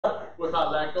with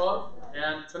Aleko.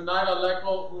 And tonight,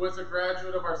 Aleko, who is a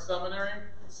graduate of our seminary,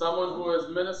 someone who has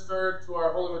ministered to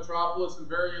our Holy Metropolis in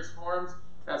various forms,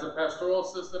 as a pastoral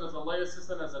assistant, as a lay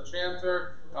assistant, as a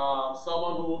chanter,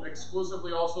 someone who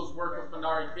exclusively also has worked with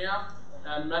Minari Camp,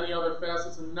 and many other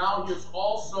facets. And now he is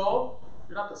also,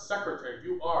 you're not the secretary,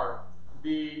 you are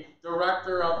the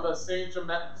director of the St. John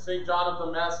of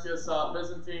Damascus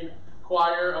Byzantine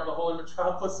Choir of the Holy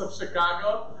Metropolis of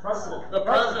Chicago. The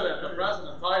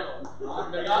president title.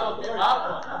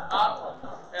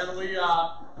 And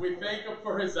we thank him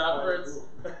for his efforts.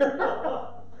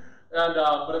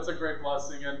 But it's a great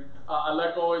blessing. And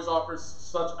Aleko always offers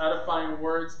such edifying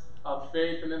words of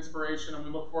faith and inspiration, and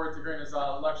we look forward to hearing his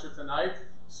lecture tonight.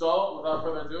 So, without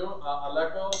further ado,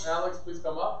 Aleko, Alex, please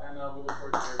come up, and we look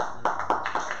forward to hearing from you.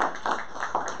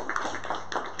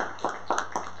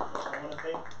 I want to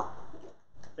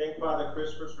thank Father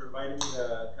Chris for inviting me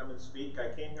to come and speak. I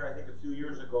came here, I think, a few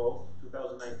years ago,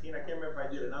 2019. I can't remember if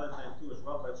I did another time too as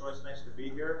well, but it's always nice to be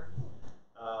here.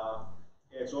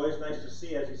 It's always nice to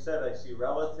see, as he said, I see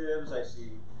relatives, I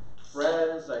see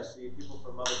friends, I see people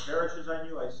from other parishes I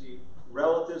knew, I see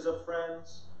relatives of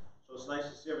friends. So it's nice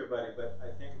to see everybody. But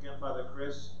I thank again Father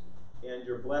Chris, and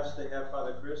you're blessed to have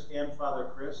Father Chris and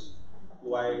Father Chris,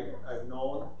 who I've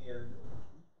known, and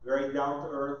very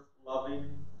down-to-earth,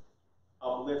 loving,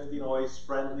 uplifting, always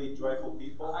friendly, joyful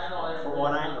people. From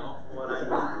what I know.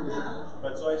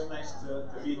 But it's always nice to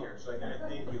be here, so I gotta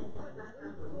thank you.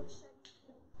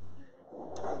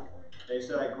 They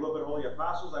said I grew up at Holy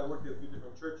Apostles. I worked at a few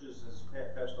different churches as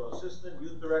pastoral assistant,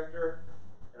 youth director,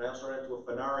 and I also ran into a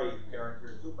Fanari parent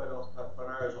here too, but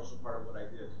Fanari is also part of what I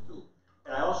did too.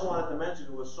 And I also wanted to mention,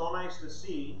 it was so nice to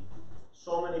see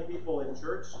so many people in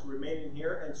church remaining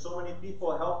here, and so many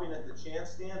people helping at the chant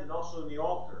stand and also in the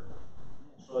altar.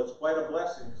 So it's quite a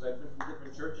blessing, because I've been from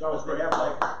different churches. They have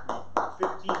like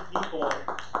 15 people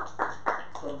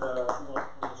from the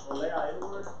Solea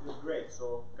inward. Is great,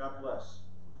 so God bless.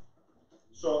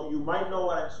 So you might know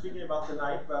what I'm speaking about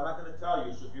tonight, but I'm not going to tell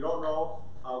you. So if you don't know,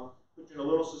 I'll put you in a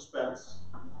little suspense.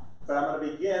 But I'm going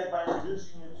to begin by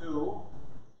introducing you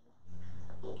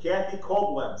to Kathy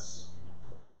Koblenz.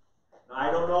 Now, I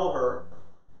don't know her,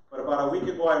 but about a week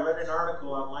ago I read an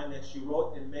article online that she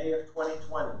wrote in May of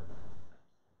 2020.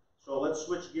 So let's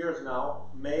switch gears now.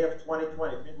 May of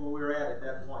 2020, think where we were at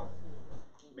that point.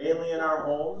 Mainly in our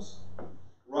homes.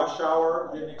 Rush hour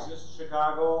didn't exist in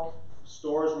Chicago.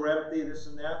 Stores were empty, this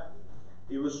and that.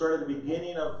 It was sort of the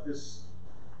beginning of this.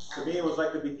 To me, it was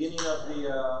like the beginning of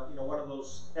the, one of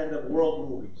those end of world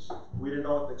movies. We didn't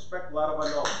know what to expect, a lot of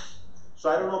unknowns. So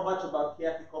I don't know much about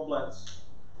Kathy Koblenz,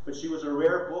 but she was a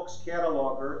rare books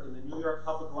cataloger in the New York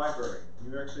Public Library,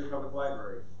 New York City Public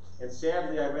Library. And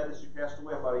sadly, I read that she passed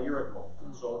away about a year ago.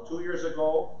 So 2 years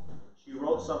ago, she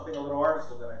wrote something, a little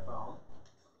article that I found.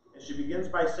 And she begins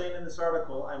by saying in this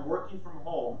article, I'm working from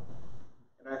home,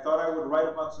 and I thought I would write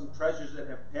about some treasures that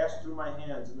have passed through my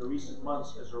hands in the recent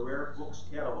months as a rare books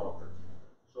cataloger.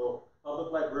 So,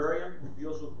 public librarian who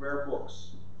deals with rare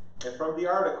books. And from the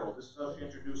article, this is how she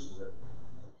introduces it.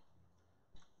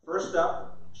 First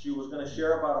up, she was going to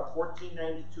share about a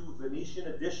 1492 Venetian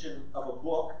edition of a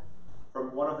book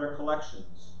from one of their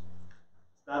collections.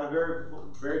 It's not a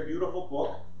very beautiful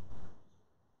book,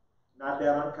 not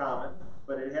that uncommon,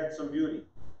 but it had some beauty.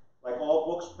 Like all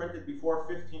books printed before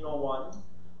 1501,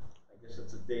 I guess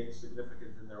it's a date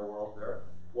significant in their world there,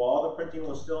 well, all the printing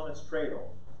was still in its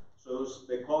cradle. So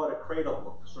they call it a cradle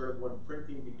book, sort of when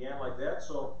printing began like that.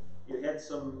 So it had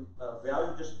some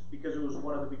value just because it was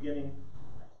one of the beginning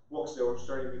books that were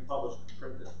starting to be published and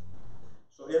printed.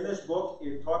 So in this book,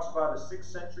 it talks about a 6th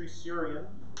century Syrian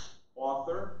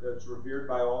author that's revered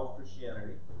by all of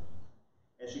Christianity.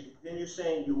 And she continues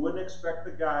saying, you wouldn't expect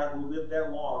the guy who lived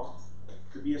that long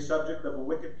to be a subject of a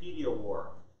Wikipedia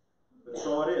war. But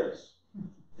so it is.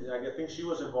 And I think she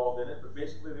was involved in it, but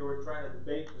basically they were trying to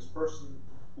debate this person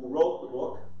who wrote the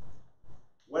book.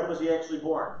 When was he actually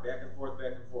born? Back and forth,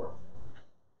 back and forth.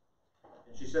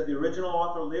 And she said the original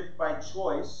author lived by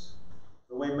choice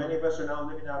the way many of us are now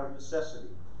living out of necessity.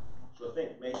 So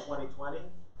think, May 2020,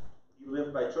 he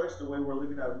lived by choice the way we're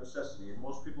living out of necessity. And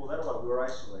most people then, we were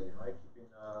isolating, right? Keeping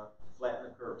flat in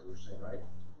the curve, we were saying, right?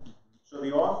 So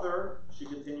the author, she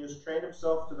continues, trained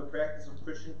himself to the practice of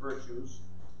Christian virtues.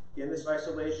 In this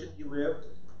isolation, he lived,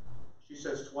 she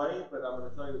says 20, but I'm going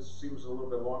to tell you it seems a little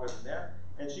bit longer than that.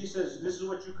 And she says this is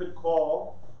what you could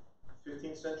call,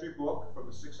 15th century book from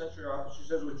the 6th century author, she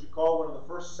says what you call one of the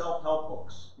first self-help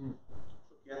books.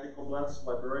 So Kathy Koblenz,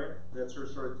 librarian, that's her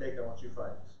sort of take on what she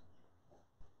finds.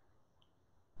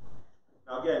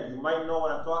 Now again, you might know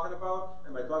what I'm talking about.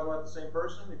 Am I talking about the same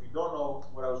person? If you don't know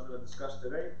what I was going to discuss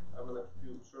today, I'm going to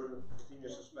do sort of continue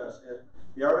suspense. And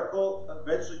the article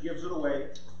eventually gives it away,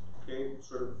 okay,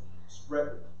 sort of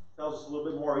tells us a little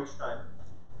bit more each time.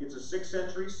 It's a 6th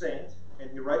century saint,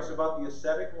 and he writes about the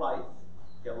ascetic life,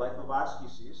 okay, life of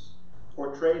ascesis,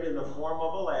 portrayed in the form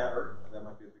of a ladder. That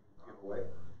might be a big giveaway.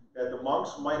 That the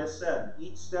monks might ascend.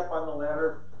 Each step on the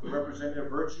ladder represented a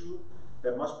virtue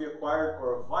that must be acquired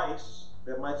or a vice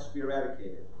that must be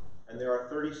eradicated. And there are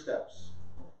 30 steps.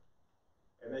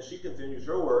 And then she continues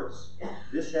her words.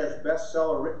 This has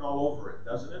bestseller written all over it,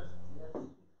 doesn't it? Yes.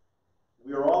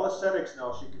 We are all ascetics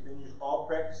now, she continues, all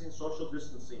practicing social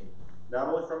distancing, not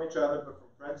only from each other, but from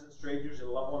friends and strangers and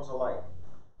loved ones alike.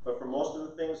 But for most of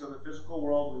the things of the physical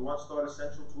world we once thought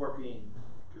essential to our being,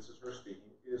 this is her speaking,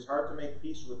 it is hard to make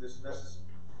peace with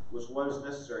what is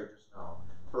necessary just now.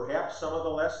 Perhaps some of the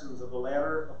lessons of the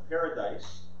ladder of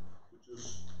paradise, which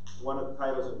is one of the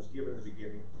titles that was given in the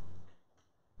beginning,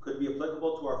 could be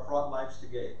applicable to our fraught lives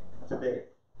today. And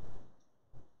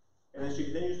then she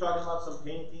continues talking about some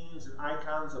paintings and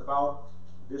icons about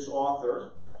this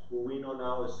author, who we know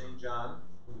now as St. John,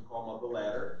 who we call him of the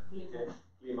ladder, okay?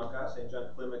 Climacus, St. John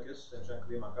Climacus, St. John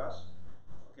Climacus.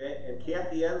 Okay, and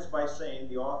Kathy ends by saying,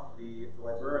 the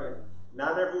librarian,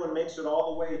 not everyone makes it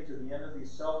all the way to the end of these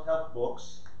self-help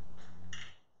books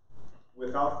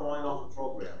without falling off the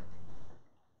program.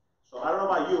 So I don't know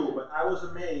about you, but I was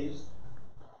amazed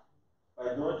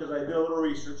by doing, because I did a little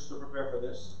research to prepare for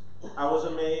this, I was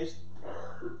amazed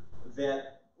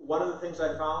that one of the things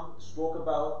I found spoke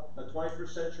about a 21st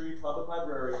century public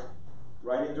librarian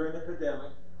writing during the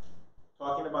pandemic,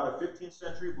 talking about a 15th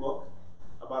century book,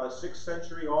 about a 6th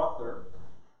century author,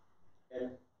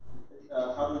 and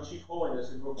how to achieve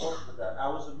holiness, and go close to that. I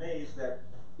was amazed that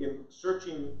in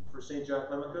searching for St. John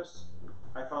Climacus,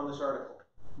 I found this article.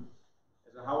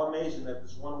 And how amazing that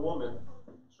this one woman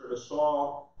sort of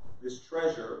saw this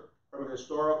treasure from a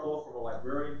historical, from a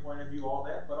librarian point of view, all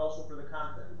that, but also for the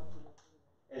content.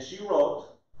 And she wrote,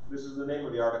 this is the name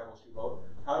of the article she wrote,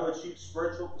 How to Achieve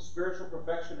Spiritual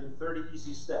Perfection in 30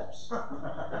 Easy Steps.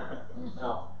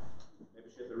 Now, maybe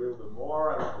she had to read a little bit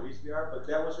more, I don't know how easy they are, but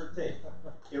that was her take.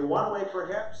 In one way,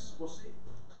 perhaps, we'll see.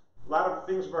 A lot of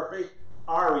the things of our faith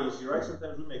are easy, right?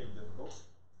 Sometimes we make them difficult.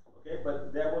 Okay,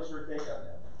 but that was her take on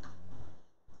that.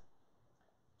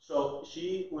 So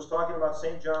she was talking about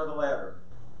St. John of the Ladder.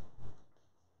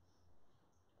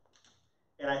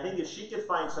 And I think if she could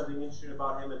find something interesting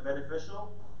about him and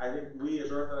beneficial, I think we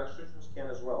as Orthodox Christians can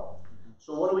as well.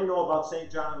 So what do we know about St.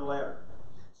 John of the Ladder?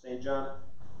 St. John,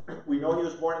 we know he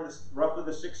was born in roughly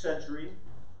the 6th century.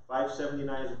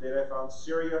 579 is the date I found.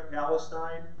 Syria,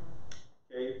 Palestine.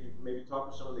 Okay, if you maybe talk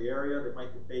to some of the area, they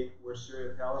might debate where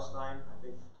Syria, Palestine. I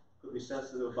think could be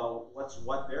sensitive about what's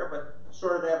what there, but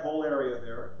sort of that whole area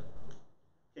there.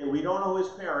 Okay, we don't know his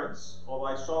parents, although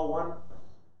I saw one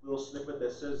little snippet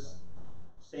that says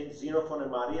Saint Xenophon and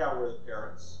Maria were the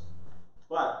parents,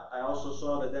 but I also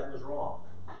saw that that was wrong.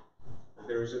 That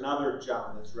there is another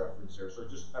John that's referenced there. So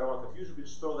just, I don't want confusion, but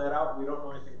just throw that out. We don't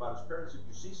know anything about his parents. If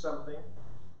you see something,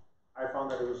 I found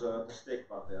that it was a mistake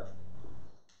about that.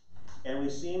 And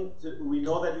we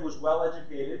know that he was well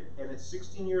educated, and at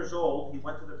 16 years old, he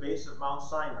went to the base of Mount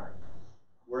Sinai,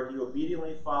 where he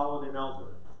obediently followed an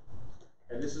elder.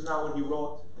 And this is not what he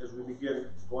wrote as we begin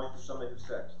going through some of his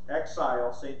texts.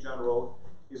 Exile, St. John wrote,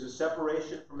 is a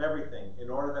separation from everything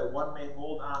in order that one may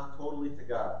hold on totally to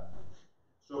God.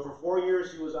 So for 4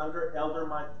 years he was under Elder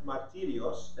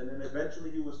Nectarios, and then eventually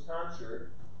he was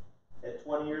tonsured at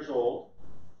 20 years old.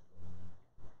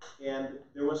 And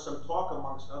there was some talk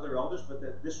amongst other elders, but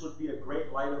that this would be a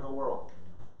great light of the world.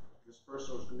 This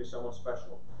person was going to be someone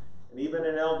special. And even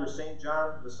an elder, St.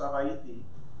 John the Savaiti,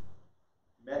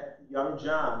 met young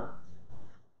John,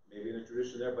 maybe in a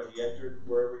tradition there, but he entered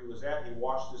wherever he was at. He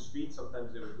washed his feet.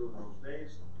 Sometimes they would do in those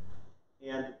days.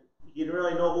 And he didn't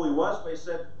really know who he was, but he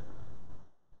said,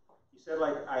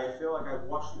 like, I feel like I've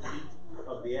washed the feet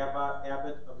of the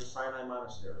abbot of the Sinai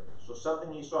Monastery. So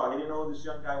something he saw. He didn't know who this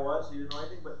young guy was. He didn't know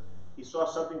anything, but he saw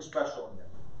something special in him.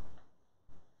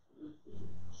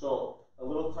 So a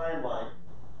little timeline.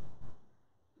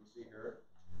 You can see here.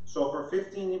 So for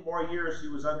 15 more years, he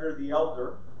was under the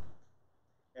elder.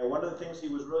 And one of the things he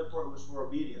was really important was for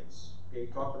obedience. Okay,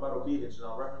 he talked about obedience, and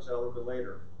I'll reference that a little bit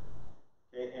later.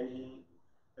 Okay, and he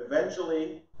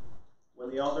eventually, when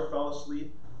the elder fell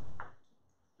asleep,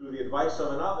 through the advice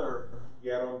of another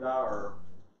Geronda or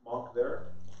monk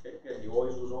there, okay, and he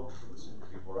always was open to listen to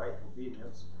people, right?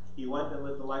 Obedience. He went and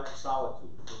lived a life of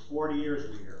solitude. For 40 years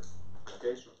we hear.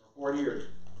 Okay, so for 40 years.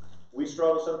 We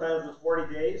struggle sometimes with 40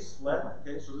 days left.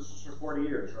 Okay, so this was for 40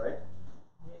 years, right?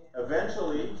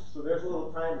 Eventually, so there's a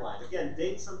little timeline. Again,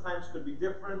 dates sometimes could be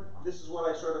different. This is what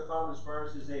I sort of found as far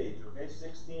as his age, okay?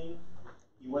 16,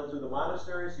 he went to the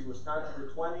monasteries. He was conscious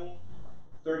at 20.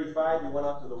 35, he went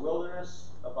out to the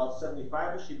wilderness. About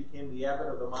 75ish, he became the abbot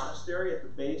of the monastery at the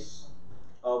base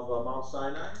of Mount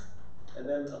Sinai. And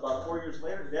then about 4 years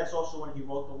later, that's also when he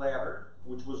wrote the Ladder,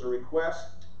 which was a request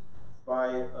by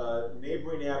a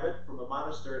neighboring abbot from a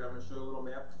monastery, and I'm going to show you a little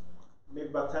map, maybe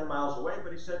about 10 miles away,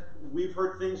 but he said, we've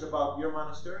heard things about your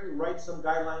monastery, write some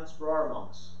guidelines for our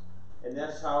monks. And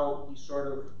that's how he sort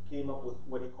of came up with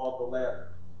what he called the Ladder.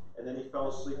 And then he fell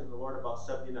asleep in the Lord about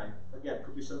 79. Again,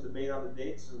 could be some debate on the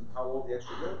dates and how old he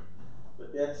actually lived,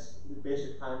 but that's the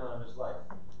basic timeline of his life.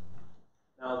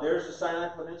 Now there's the Sinai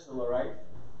Peninsula, right?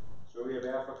 So we have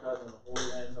Africa and the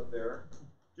Holy Lands up there.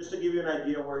 Just to give you an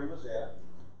idea where he was at.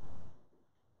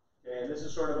 Okay, and this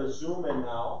is sort of a zoom in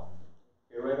now.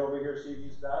 Okay, right over here, see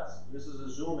these dots? This is a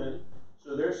zoom in.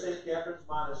 So there's St. Catherine's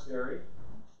Monastery.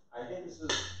 I think this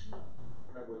is,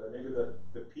 remember that maybe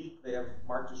the peak, they have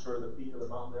marked as sort of the peak of the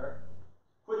mountain there.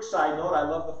 Quick side note, I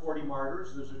love the 40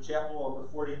 Martyrs. There's a chapel of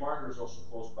the 40 Martyrs also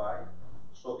close by.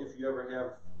 So if you ever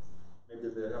have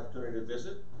maybe the opportunity to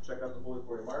visit, check out the Holy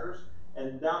 40 Martyrs.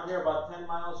 And down here about 10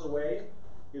 miles away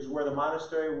is where the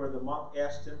monastery, where the monk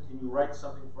asked him, can you write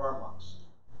something for our monks?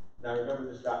 Now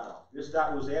remember this dot now. This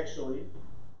dot was actually,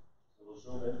 we'll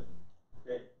zoom in,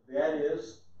 okay, that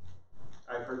is,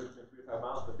 I've heard it's been 3 to 5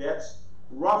 miles, but that's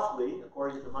roughly,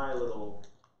 according to my little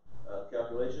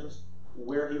calculations,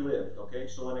 where he lived, okay,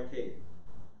 so in a cave.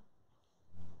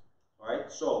 All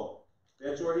right, so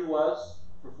that's where he was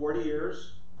for 40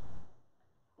 years.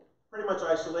 Pretty much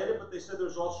isolated, but they said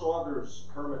there's also others,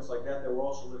 hermits like that were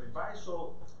also living by,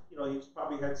 so, you know, he's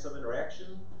probably had some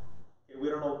interaction. Okay, we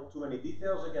don't know too many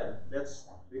details. Again, that's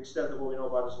the extent of what we know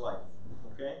about his life,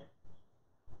 okay?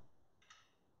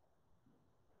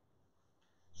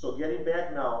 So getting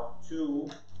back now to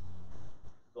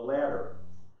the ladder.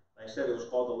 I said it was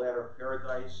called the Ladder of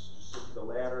Paradise, just simply the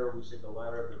ladder, we say the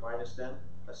Ladder of Divine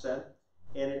Ascent,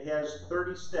 and it has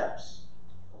 30 steps,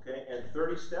 okay, and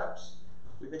 30 steps,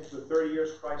 we think for 30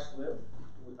 years Christ lived,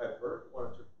 I've heard,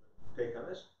 wanted to take on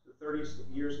this, the 30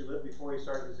 years he lived before he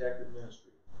started his active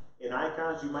ministry. In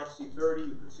icons you might see 30,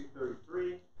 you could see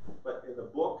 33, but in the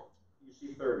book you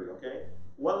see 30, okay?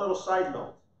 One little side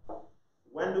note,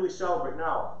 when do we celebrate?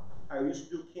 Now, I used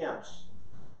to do camps.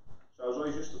 So I was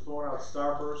always used to throwing out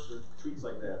starbursts or treats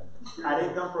like that. I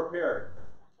didn't come prepared.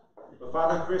 But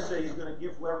Father Chris said he's going to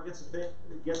give whoever gets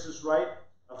this right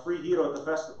a free hero at the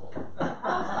festival.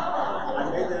 I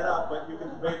made that up, but you can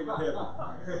debate it with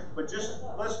him. But just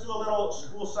let's do a little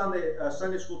school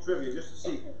Sunday school trivia just to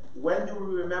see. When do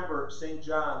we remember St.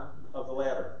 John of the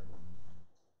Ladder?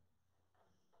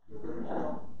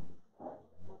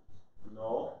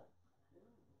 No.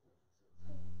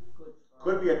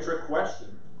 Could be a trick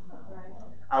question.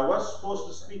 I was supposed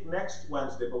to speak next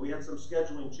Wednesday, but we had some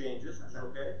scheduling changes, which is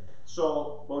okay.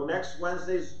 So, well, next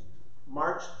Wednesday's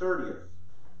March 30th.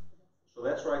 So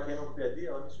that's where I came up with the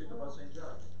idea. Let me speak about St.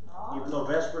 John. Even though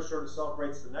Vesper sort of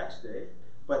celebrates the next day,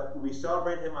 but we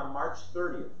celebrate him on March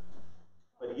 30th.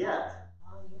 But yet,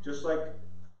 just like,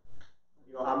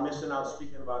 you know, I'm missing out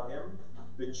speaking about him,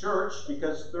 the church,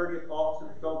 because 30th often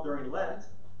fell during Lent,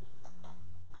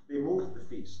 they moved the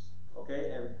feast.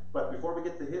 Okay, but before we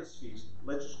get to his feast,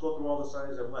 let's just go through all the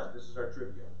Sundays of Lent. This is our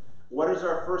trivia. What is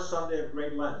our first Sunday of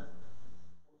Great Lent?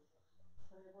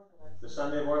 The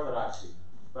Sunday of Orthodoxy.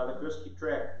 Father Chris, keep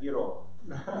track. Hero.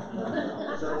 So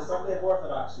the Sunday of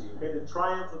Orthodoxy. Okay, the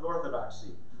triumph of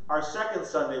Orthodoxy. Our second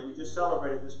Sunday, we just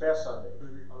celebrated this past Sunday.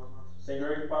 St.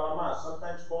 Gregory Palamas,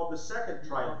 sometimes called the second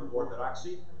triumph of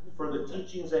Orthodoxy, for the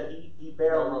teachings that he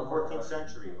battled in the 14th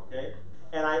century. Okay,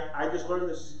 and I just learned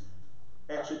this.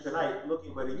 Actually tonight,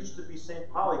 looking, but it used to be St.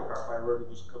 Polycarp, I heard it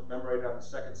was commemorated on the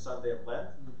second Sunday of Lent,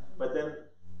 but then,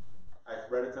 I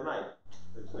read it tonight,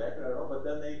 exactly, I don't know, but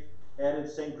then they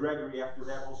added St. Gregory after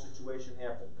that whole situation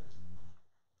happened.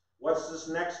 What's this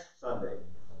next Sunday?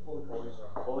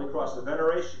 Holy Cross, the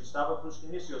veneration, Stava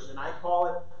Pruskinissios, and I call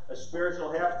it a spiritual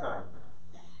halftime.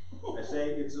 I say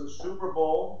it's a Super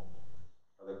Bowl,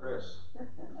 Brother Chris,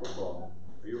 football.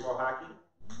 Are you more hockey?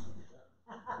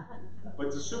 But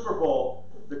it's a Super Bowl.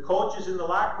 The coach is in the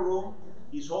locker room.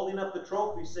 He's holding up the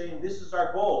trophy saying, this is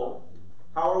our goal.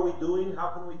 How are we doing? How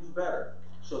can we do better?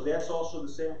 So that's also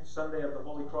the same Sunday of the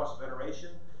Holy Cross veneration.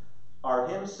 Our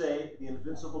hymns say the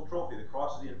invincible trophy, the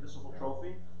cross of the invincible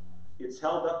trophy. It's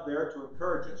held up there to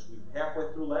encourage us. We're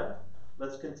halfway through Lent.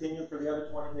 Let's continue for the other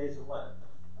 20 days of Lent.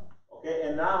 Okay,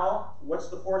 and now, what's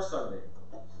the fourth Sunday?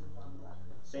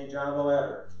 St. John of the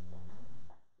Ladder.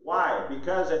 Why?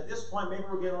 Because at this point, maybe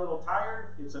we're getting a little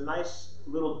tired. It's a nice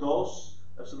little dose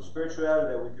of some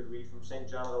spirituality that we could read from St.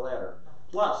 John of the Ladder.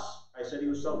 Plus, I said he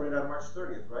was celebrated on March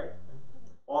 30th, right?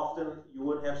 Often you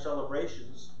wouldn't have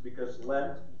celebrations because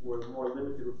Lent were more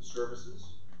limited with the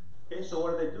services. Okay, so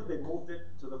what did? They moved it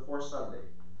to the fourth Sunday.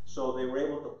 So they were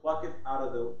able to pluck it out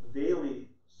of the daily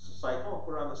cycle and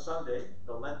put it on the Sunday,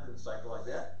 the Lenten cycle like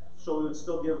that. So we would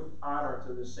still give honor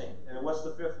to the saint. And what's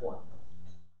the fifth one?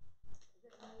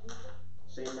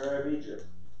 Saint Mary of Egypt.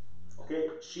 Okay,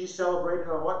 she's celebrated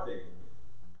on what day?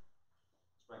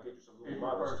 This might get you some little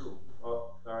bothers too.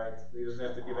 Oh, all right. He doesn't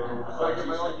have to give any.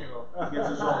 He gets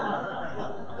his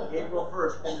own. April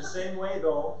 1st. In the same way,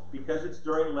 though, because it's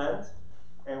during Lent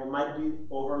and it might be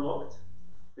overlooked,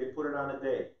 they put it on a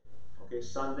day. Okay,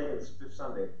 Sunday, it's the fifth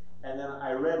Sunday. And then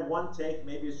I read one take,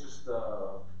 maybe it's just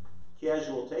a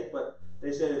casual take, but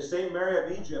they said if St. Mary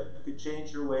of Egypt could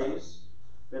change her ways,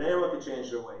 then anyone could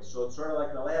change their ways. So it's sort of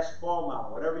like the last call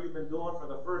now. Whatever you've been doing for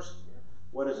the first,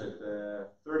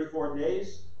 34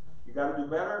 days, you got to do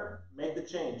better, make the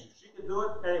change. If she could do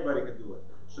it, anybody could do it.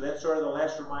 So that's sort of the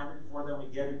last reminder before then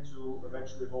we get into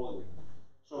eventually Holy Week.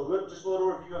 So good, just a little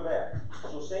review of that.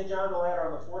 So St. John of the Ladder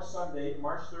on the fourth Sunday,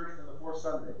 March 30th and the fourth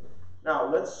Sunday.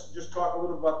 Now, let's just talk a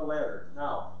little about the ladder.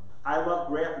 Now, I love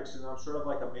graphics, and I'm sort of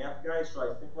like a math guy, so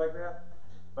I think like that.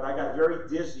 But I got very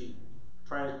dizzy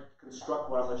trying to construct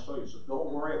what I'm going to show you, so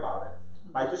don't worry about it.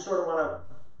 I just sort of want to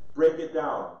break it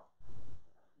down.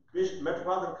 Bishop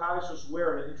Metropolitan Cassius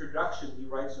Ware, in an introduction he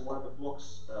writes in one of the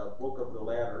books, Book of the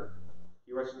Ladder,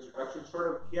 he writes an introduction, sort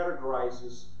of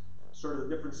categorizes sort of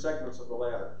the different segments of the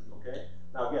ladder. Okay?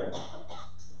 Now again,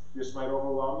 this might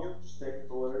overwhelm you, just take it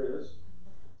for what it is.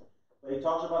 But he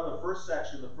talks about the first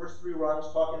section, the first three rungs,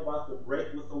 talking about the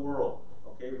break with the world.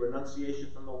 Okay?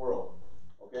 Renunciation from the world.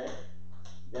 Okay?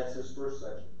 That's his first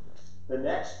section. The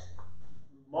next,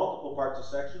 multiple parts of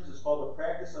sections, is called the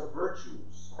practice of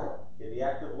virtues in the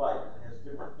active life. It has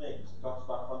different things. It talks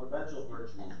about fundamental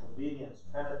virtues, obedience,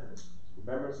 penitence,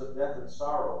 remembrance of death and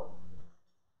sorrow.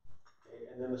 Okay?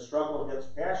 And then the struggle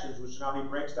against passions, which now he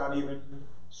breaks down even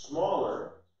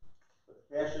smaller. But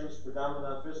the passions predominant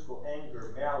on physical: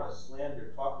 anger, malice,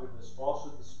 slander, talkativeness,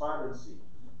 falsehood, despondency.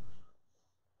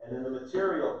 And then the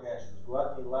material passions: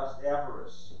 gluttony, lust,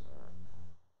 avarice.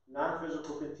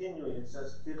 Non-physical continuing: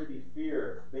 insensitivity,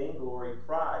 fear, vainglory,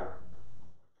 pride.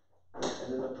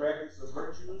 And then the practice of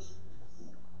virtues,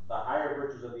 the higher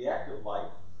virtues of the active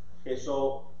life. Okay,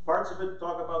 so parts of it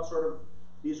talk about sort of,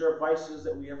 these are vices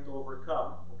that we have to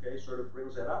overcome. Okay, sort of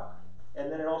brings that up. And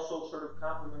then it also sort of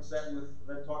complements that with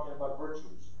then talking about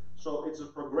virtues. So it's a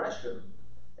progression.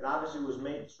 It obviously was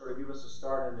made to sort of give us a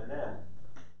start and an end.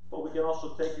 But we can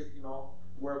also take it,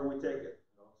 wherever we take it.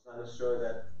 It's not necessarily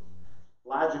that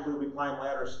logically we climb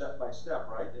ladders step by step,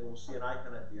 right? And we'll see an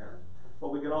icon at the end. But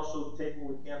we can also take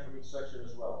what we can from each section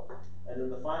as well. And then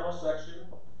the final section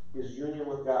is union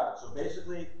with God. So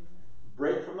basically,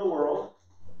 break from the world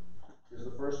is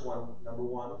the first one, number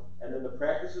one. And then the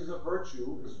practices of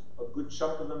virtue is a good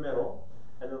chunk of the middle.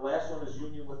 And the last one is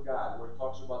union with God, where it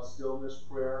talks about stillness,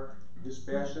 prayer,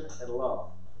 dispassion, and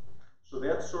love. So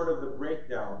that's sort of the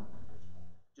breakdown,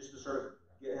 just to sort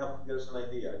of help get us an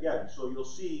idea. Again, so you'll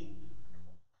see,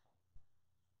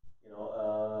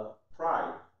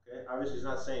 pride. Okay? Obviously, he's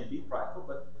not saying be prideful,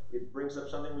 but it brings up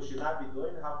something we should not be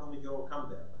doing. How can we overcome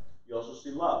that? You also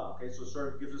see love. Okay, so it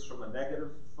sort of gives us from a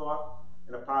negative thought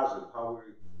and a positive, how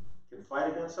we can fight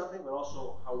against something, but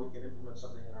also how we can implement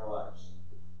something in our lives.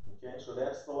 Okay, so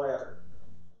that's the ladder.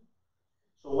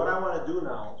 So what I want to do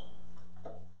now,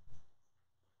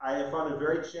 I have found it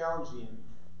very challenging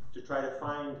to try to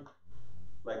find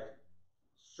like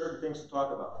certain things to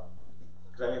talk about.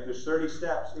 Because if there's 30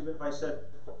 steps, even if I said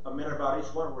a minute about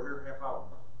each one, we're here half hour.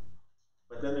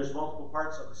 But then there's multiple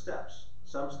parts of the steps.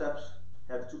 Some steps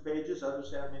have 2 pages,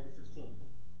 others have maybe 15.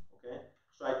 Okay?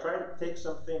 So I tried to take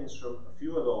some things from a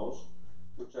few of those,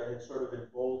 which I had sort of in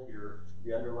bold here,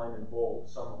 the underlined in bold,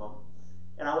 some of them.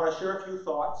 And I want to share a few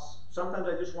thoughts. Sometimes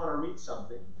I just want to read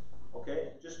something,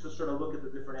 okay, just to sort of look at the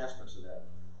different aspects of that.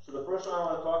 So the first one I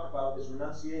want to talk about is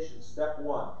renunciation, step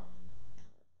 1.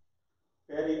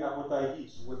 Peri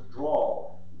apotaigis,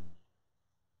 withdrawal.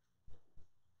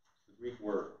 The Greek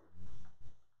word.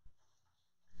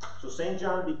 So St.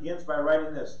 John begins by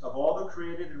writing this: of all the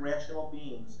created and rational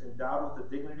beings endowed with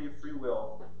the dignity of free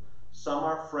will, some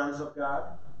are friends of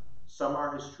God, some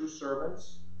are his true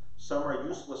servants, some are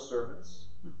useless servants,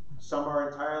 some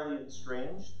are entirely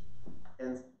estranged,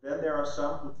 and then there are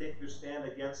some who take their stand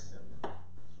against him.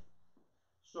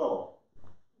 So,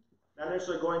 not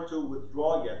necessarily going to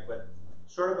withdraw yet, but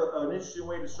sort of an interesting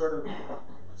way to sort of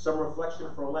some reflection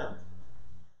for Lent.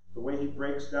 the way he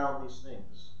breaks down these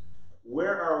things.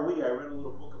 Where are we? I read a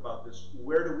little book about this.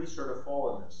 Where do we sort of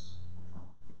fall in this?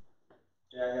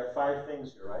 Yeah, I have 5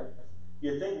 things here, right?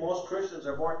 You'd think most Christians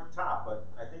are more at the top, but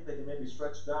I think they can maybe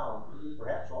stretch down,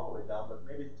 perhaps all the way down, but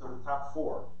maybe to the top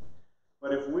 4.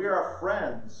 But if we are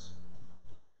friends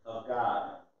of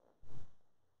God,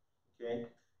 okay,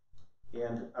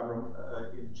 and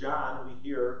in John we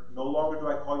hear, no longer do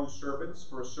I call you servants,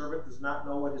 for a servant does not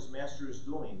know what his master is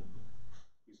doing.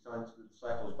 He's telling to the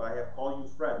disciples, but I have called you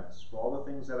friends, for all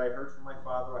the things that I heard from my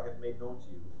Father I have made known to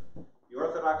you. The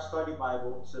Orthodox Study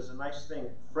Bible says a nice thing,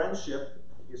 friendship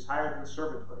is higher than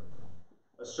servanthood.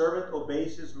 A servant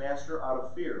obeys his master out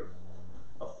of fear.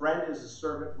 A friend is a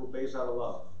servant who obeys out of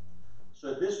love.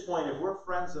 So at this point, if we're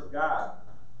friends of God,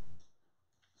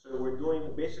 so we're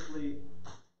doing basically,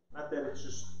 not that it's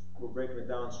just, we're breaking it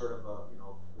down sort of a,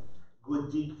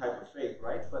 good deed type of faith,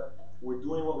 right? But we're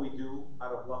doing what we do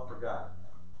out of love for God.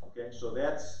 Okay, so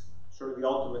that's sort of the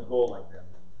ultimate goal like that.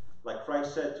 Like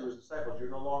Christ said to his disciples, you're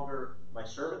no longer my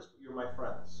servants, but you're my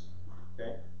friends.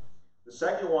 Okay? The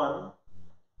second one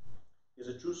is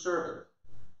a true servant.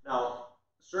 Now,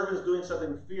 servants doing something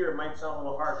in fear might sound a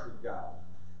little harsh with God,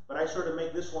 but I sort of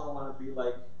make this one want to be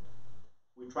like,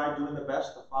 we try doing the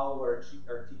best to follow what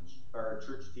our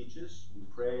church teaches. We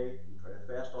pray, we try to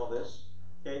fast, all this.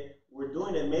 Okay, we're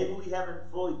doing it. Maybe we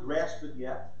haven't fully grasped it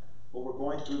yet, but we're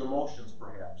going through the motions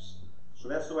perhaps. So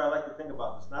that's the way I like to think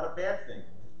about this. Not a bad thing,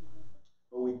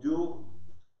 but we do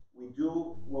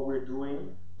what we're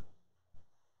doing.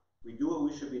 We do what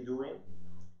we should be doing,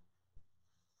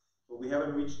 but we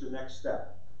haven't reached the next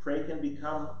step. Prayer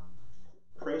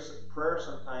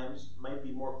sometimes might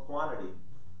be more quantity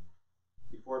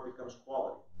before it becomes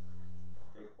quality.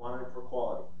 Okay, quantity for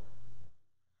quality.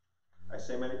 I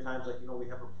say many times, like, we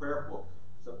have a prayer book.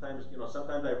 Sometimes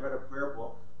I've read a prayer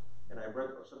book, and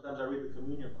sometimes I read the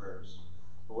communion prayers.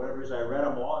 For whatever reason, I read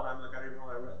them all, and I'm like, I don't even know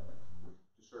what I read.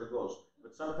 It just sort of goes.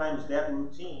 But sometimes that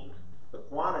routine, the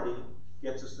quantity,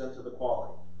 gets us then to the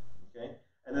quality. Okay?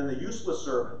 And then the useless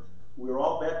servant, we're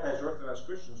all baptized Orthodox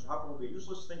Christians, so how can we be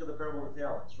useless? Think of the parable of the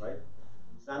talents, right?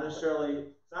 It's not necessarily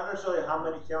how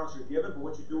many talents you're given, but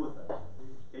what you do with them.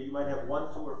 Okay, you might have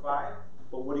 1, 2, or 5,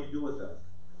 but what do you do with them?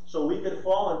 So we could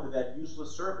fall into that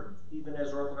useless servant, even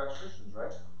as Orthodox Christians,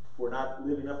 right? If we're not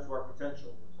living up to our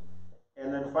potential.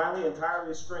 And then finally,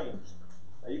 entirely estranged.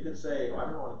 Now you could say, I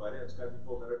don't know anybody, it's got to be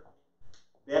people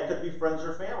that could be friends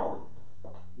or family.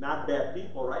 Not bad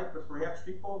people, right? But perhaps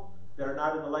people that are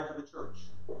not in the life of the church.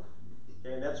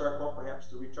 Okay, and that's our call perhaps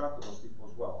to reach out to those people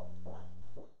as well.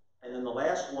 And then the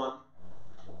last one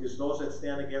is those that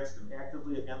stand against them,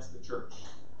 actively against the church.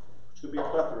 Which could be a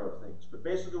plethora of things. But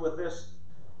basically with this,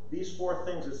 these 4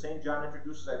 things that St. John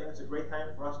introduces, I think it's a great time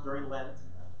for us during Lent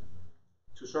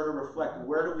to sort of reflect,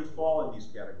 where do we fall in these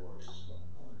categories?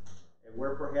 And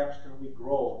where perhaps can we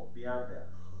grow beyond that?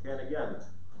 Okay, and again,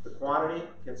 the quantity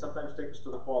can sometimes take us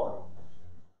to the quality.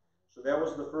 So that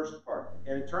was the first part.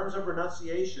 And in terms of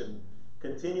renunciation,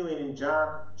 continuing in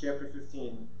John chapter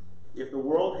 15, if the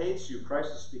world hates you,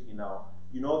 Christ is speaking now,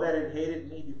 you know that it hated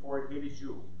me before it hated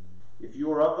you. If you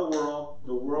were of the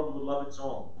world would love its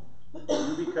own.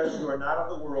 You, because you are not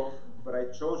of the world, but I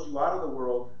chose you out of the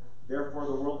world, therefore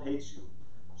the world hates you.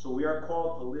 So we are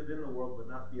called to live in the world, but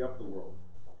not be of the world.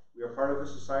 We are part of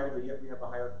the society, but yet we have a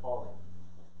higher calling.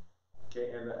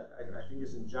 Okay, and I think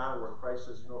it's in John where Christ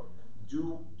says,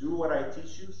 do what I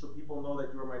teach you so people know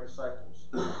that you are my disciples.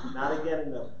 Not again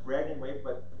in a bragging way,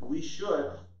 but we're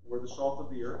the salt of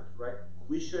the earth, right?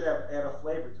 We should add a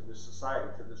flavor to this society,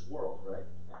 to this world, right?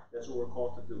 That's what we're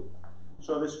called to do.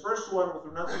 So this first one with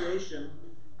renunciation,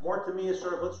 more to me is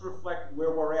sort of, let's reflect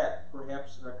where we're at,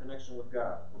 perhaps in our connection with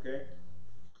God, okay?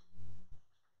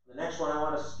 The next one I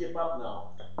want to skip up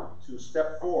now to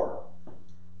step 4.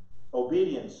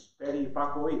 Obedience,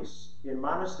 peripakois. In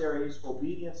monasteries,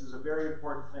 obedience is a very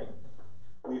important thing.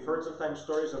 We've heard sometimes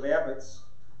stories of abbots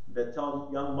that tell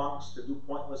young monks to do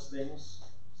pointless things.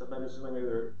 Sometimes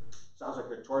it sounds like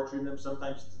they're torturing them,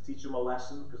 sometimes to teach them a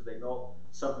lesson because they know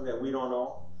something that we don't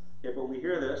know. Okay, but we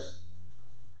hear this,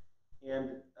 and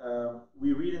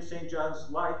we read in St. John's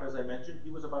life, as I mentioned,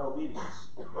 he was about obedience.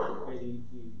 Okay, he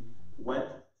went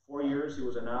 4 years, he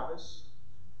was a novice,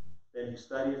 then he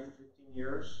studied for 15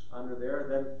 years under there,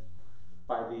 then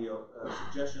by the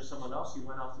suggestion of someone else, he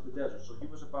went out to the desert. So he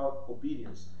was about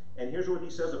obedience. And here's what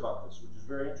he says about this, which is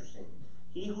very interesting.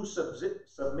 He who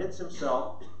submits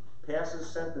himself passes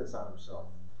sentence on himself.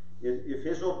 If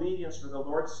his obedience for the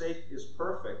Lord's sake is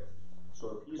perfect,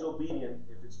 so if he's obedient,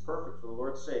 if it's perfect for the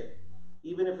Lord's sake,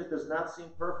 even if it does not seem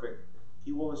perfect,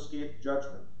 he will escape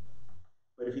judgment.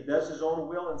 But if he does his own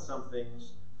will in some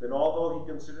things, then although he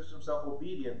considers himself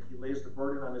obedient, he lays the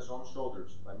burden on his own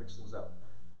shoulders. I mix things up.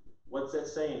 What's that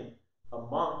saying? A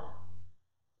monk,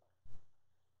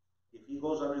 if he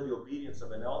goes under the obedience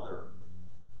of an elder,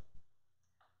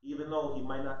 even though he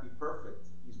might not be perfect,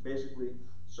 he's basically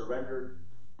surrendered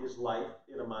his life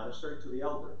in a monastery to the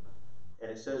elder.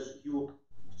 And it says he will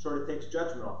sort of takes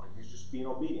judgment off him. He's just being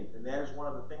obedient. And that is one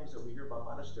of the things that we hear about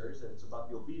monasteries, that it's about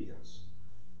the obedience.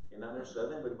 And not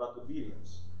necessarily, but about the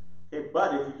obedience. Okay,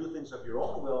 but if you do things of your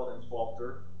own will and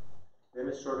falter, then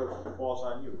it sort of falls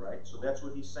on you, right? So that's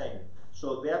what he's saying.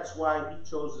 So that's why he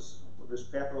chose this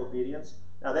path of obedience.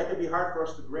 Now that can be hard for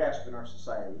us to grasp in our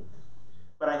society.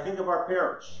 But I think of our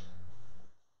parish.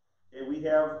 Okay, we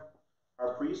have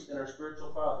our priests and our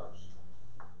spiritual fathers.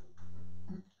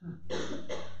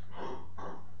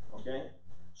 Okay?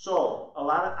 So,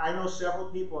 I know several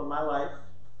people in my life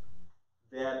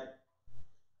that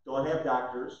don't have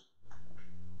doctors,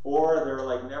 or they're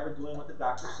like never doing what the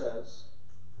doctor says,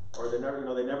 or they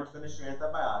never finish their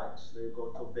antibiotics. They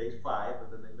go till day 5,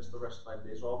 but then they miss the rest 5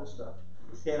 days, all this stuff.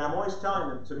 Okay, and I'm always telling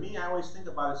them, to me, I always think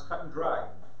about it as cut and dry.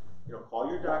 You know, call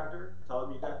your doctor, tell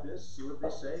them you got this, see what they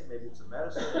say. Maybe it's a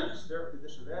medicine, maybe it's therapy,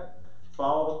 this or that.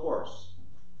 Follow the course.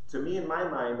 To me, in my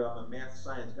mind, I'm a math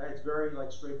science guy. It's very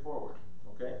straightforward.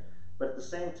 Okay, but at the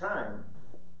same time,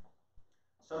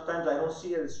 sometimes I don't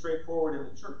see it as straightforward in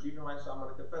the church. Even like, so I'm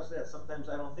going to confess that. Sometimes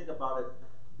I don't think about it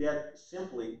that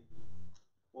simply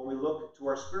when we look to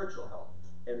our spiritual health.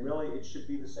 And really, it should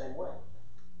be the same way.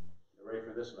 You ready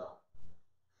for this now?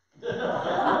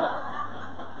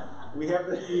 We have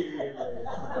the physician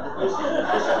of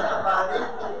the body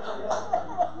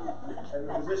and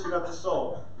the physician of the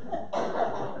soul.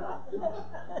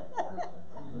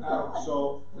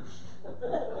 So,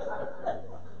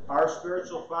 our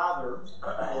spiritual father,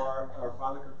 or our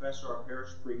father confessor, our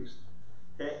parish priest,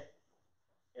 okay,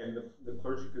 and the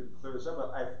clergy could clear this up,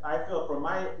 but I feel from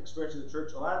my experience in the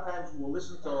church, a lot of times we'll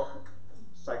listen to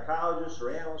psychologists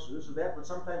or analysts or this or that, but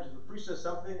sometimes if the priest says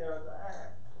something,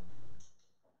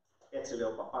 it's a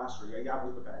little papas, or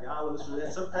this or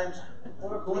that. Sometimes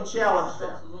we challenge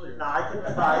them. Now, I can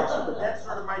advise, but that's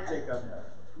sort of my take on that.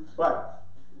 But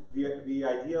the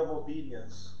idea of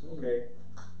obedience, okay,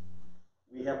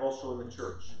 we have also in the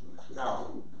church.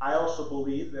 Now, I also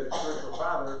believe that a spiritual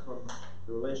father, from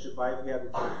the relationship I've had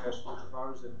with my spiritual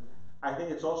fathers, and I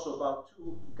think it's also about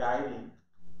guiding,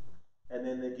 and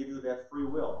then they give you that free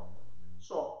will.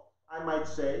 So I might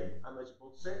say,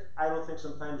 I don't think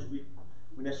sometimes we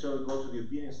necessarily go to the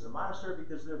obedience of the monastery,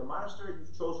 because they're the monastery,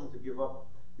 you've chosen to give up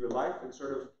your life and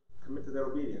sort of commit to that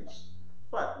obedience.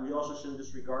 But we also shouldn't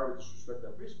disregard or disrespect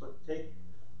that priest, but take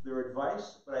their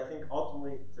advice. But I think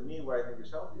ultimately, to me, what I think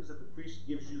is healthy is that the priest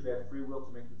gives you that free will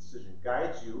to make the decision,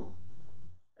 guides you,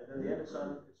 and then in the end it's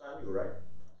on you, right?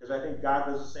 Because I think God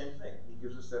does the same thing. He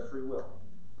gives us that free will.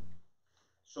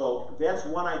 So that's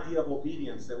one idea of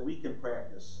obedience that we can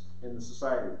practice in the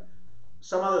society.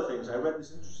 Some other things. I read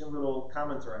this interesting little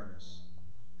commentary on this.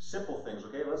 Simple things,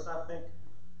 okay? Let's not think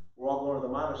we're all going to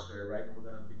the monastery, right? And we're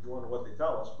going to be doing what they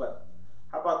tell us. But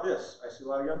how about this? I see a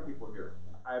lot of young people here.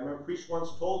 I remember a priest once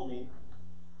told me,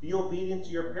 be obedient to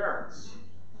your parents.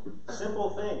 Simple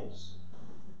things.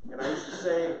 And I used to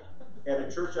say at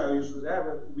a church I used to have,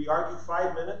 we argue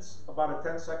 5 minutes about a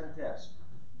 10-second task,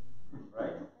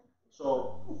 right?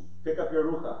 So pick up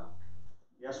your rucha.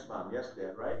 Yes, mom. Yes,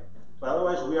 dad, right? But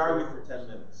otherwise, we argue for 10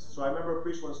 minutes. So I remember a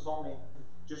priest once told me,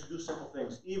 just do simple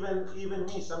things. Even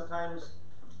me, sometimes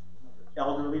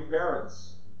elderly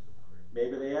parents,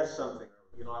 maybe they ask something.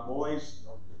 You know, I'm always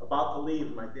about to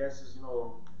leave. My dad says, you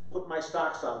know, put my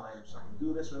stocks online or something.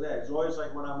 Do this or that. It's always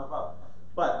like when I'm about.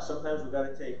 But sometimes we've got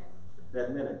to take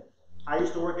that minute. I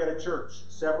used to work at a church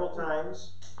several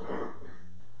times.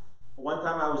 One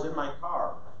time I was in my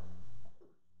car,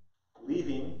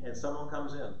 leaving, and someone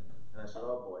comes in. And I said,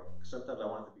 oh boy. Sometimes I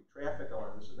want it to be traffic, I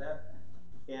want this and that.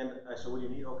 And I said, what do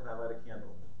you need? Oh, can I light a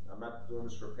candle? I'm not doing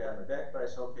this for a pat on the back, but I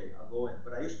said, okay, I'll go in.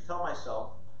 But I used to tell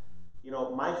myself, you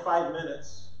know, my 5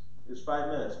 minutes is 5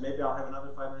 minutes. Maybe I'll have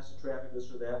another 5 minutes of traffic,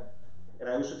 this or that. And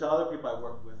I used to tell other people I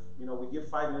worked with, you know, we give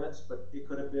 5 minutes, but it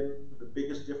could have been the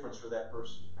biggest difference for that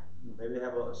person. Maybe they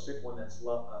have a sick one that's a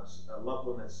loved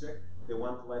one that's sick. They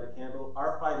want to light a candle.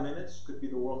 Our 5 minutes could be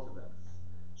the world to them.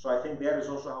 So I think that is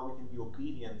also how we can be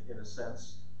obedient, in a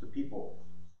sense, to people.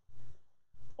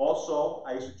 Also,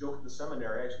 I used to joke at the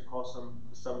seminary. I used to call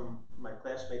some of my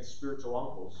classmates spiritual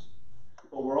uncles.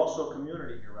 But we're also a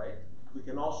community here, right? We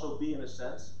can also be, in a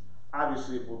sense,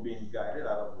 obviously if we're being guided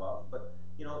out of love, but,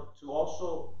 you know, to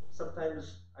also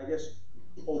sometimes, I guess,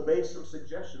 obey some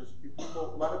suggestions.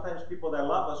 People, a lot of times people that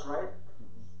love us, right?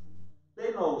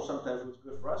 they know sometimes what's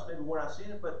good for us. Maybe we're not seeing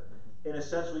it, but in a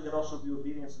sense, we can also be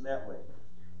obedience in that way.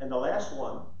 And the last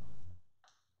one,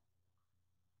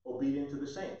 obedient to the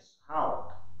saints.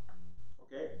 How?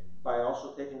 Okay, by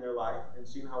also taking their life and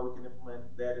seeing how we can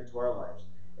implement that into our lives.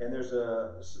 And there's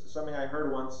something I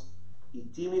heard once: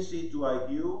 "Itimisi tu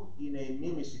agiu, ine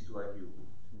mimisi tu agiu."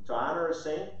 To honor a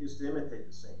saint is to imitate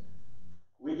the saint.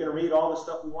 We can read all the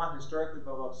stuff we want historically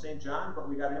about St. John, but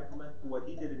we got to implement what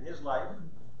he did in his life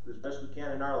as best we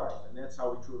can in our life, and that's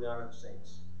how we truly honor the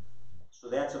saints. So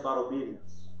that's about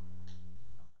obedience.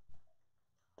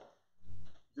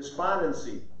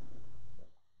 Despondency,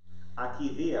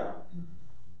 akidia,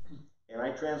 and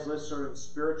I translate sort of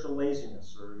spiritual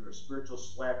laziness or spiritual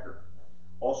slacker.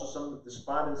 Also, some of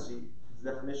despondency,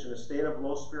 the definition, a state of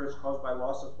low spirits caused by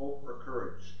loss of hope or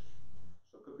courage.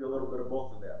 So it could be a little bit of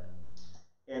both of that.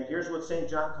 And here's what St.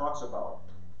 John talks about.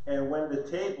 And when the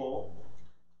table,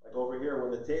 like over here,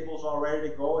 when the table's all ready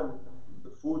to go and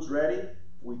the food's ready,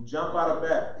 we jump out of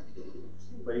bed.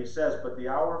 But he says, but the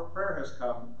hour of prayer has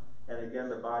come, and again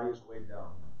the body is weighed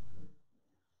down.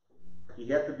 He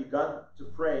had to begun to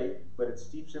pray, but it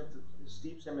steeps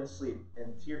him in sleep.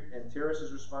 And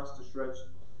Terrace's response to shreds,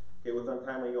 okay, with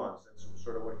untimely yawns. That's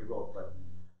sort of what he wrote. But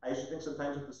I used to think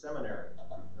sometimes at the seminary,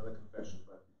 another confession,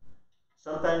 but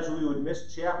sometimes we would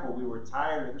miss chapel. We were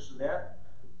tired or this or that,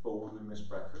 but would we miss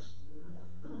breakfast?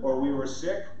 Or we were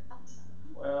sick.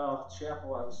 Well,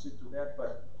 chapel, I would sit through that,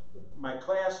 but my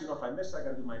class, if I miss, I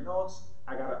got to do my notes.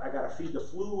 I gotta feed the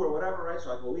flu or whatever, right?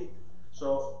 So I go eat.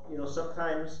 So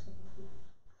sometimes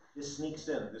this sneaks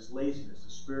in, this laziness,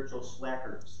 this spiritual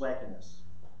slackiness.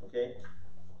 Okay.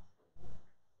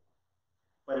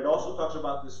 But it also talks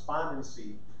about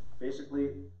despondency,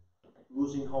 basically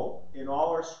losing hope. In all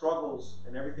our struggles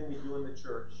and everything we do in the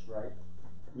church, right?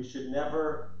 We should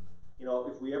never,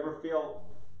 if we ever feel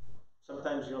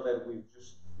sometimes, that we've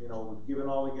just, we've given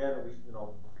all we get and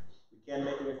we can't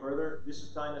make it any further, this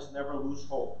is telling us never lose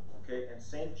hope, okay? And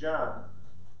St. John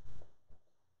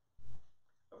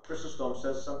of Chrysostom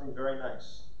says something very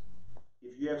nice.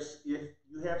 If you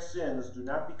have sins, do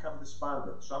not become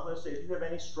despondent. So I'm going to say, if you have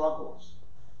any struggles,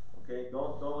 okay,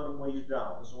 don't let them weigh you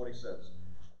down. Listen to what he says.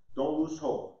 Don't lose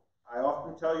hope. I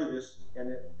often tell you this,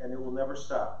 and it will never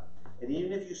stop. And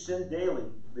even if you sin daily,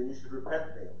 then you should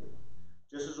repent daily.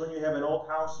 Just as when you have an old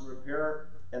house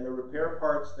and the repair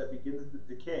parts that begin to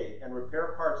decay,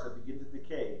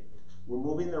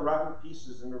 removing the rotten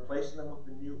pieces and replacing them with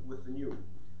the new.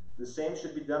 The same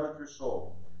should be done with your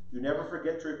soul. You never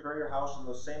forget to repair your house in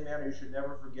the same manner you should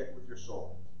never forget with your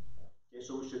soul. Okay,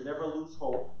 so we should never lose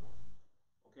hope.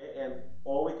 Okay, and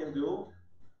all we can do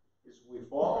is we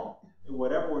fall in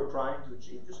whatever we're trying to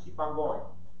achieve, just keep on going.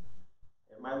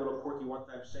 And my little quirky one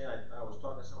time saying, I was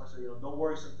talking to someone, I said, don't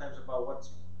worry sometimes about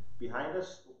what's behind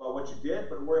us, about what you did,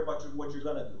 but worry about what you're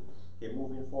going to do, okay,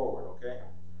 moving forward, okay?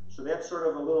 So that's sort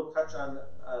of a little touch on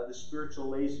the spiritual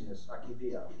laziness,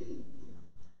 akidia.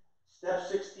 Step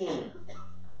 16,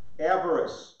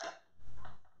 avarice,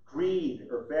 greed,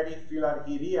 or peri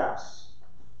philargirias.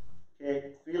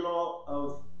 Okay, philo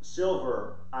of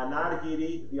silver,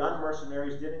 anargiri, the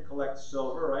unmercenaries didn't collect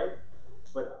silver, right?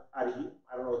 But I don't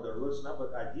know what the roots now,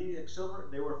 but argiri, silver,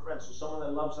 they were friends. So someone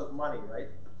that loves of money, right?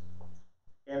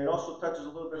 And it also touches a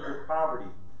little bit with poverty.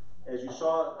 As you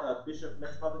saw, Bishop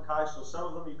Metropolitan College, so some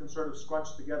of them you can sort of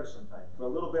scrunch together sometimes, but a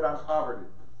little bit on poverty.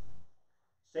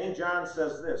 St. John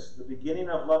says this: the beginning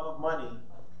of love of money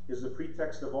is the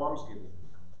pretext of almsgiving,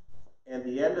 and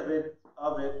the end of it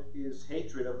is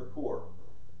hatred of the poor.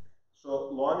 So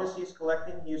long as he's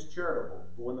collecting, he is charitable,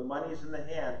 but when the money is in the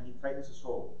hand, he tightens his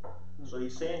hold. So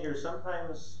he's saying here,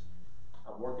 sometimes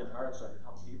I'm working hard so I can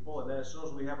help people, and then as soon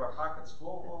as we have our pockets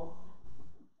full,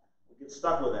 we get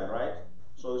stuck with that, right?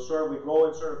 So we go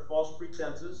in sort of false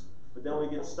pretenses, but then we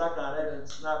get stuck on it, and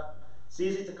it's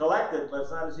easy to collect it, but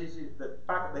it's not as easy. The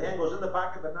hand goes in the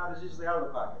pocket, but not as easily out of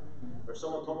the pocket. Or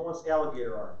someone told me once,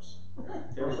 alligator arms.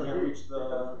 They also can't reach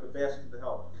the basket to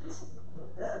help.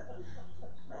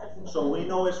 So we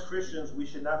know as Christians we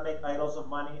should not make idols of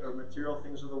money or material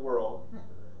things of the world.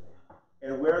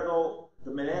 And where though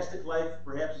the monastic life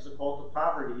perhaps is a call to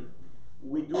poverty,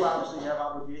 we do obviously have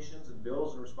obligations and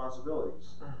bills and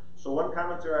responsibilities. So one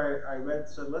commentary I read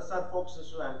said, let's not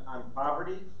focus on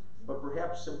poverty, but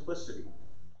perhaps simplicity.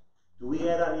 Do we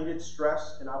add unneeded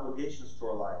stress and obligations to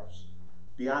our lives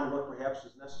beyond what perhaps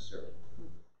is necessary?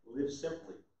 Live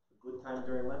simply. A good time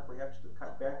during Lent perhaps to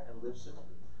cut back and live simply.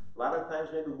 A lot of times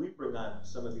maybe we bring on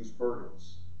some of these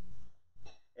burdens.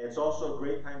 And it's also a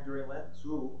great time during Lent,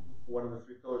 too, one of the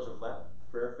three pillars of Lent,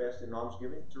 prayer, fasting, and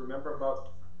almsgiving, to remember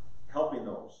about helping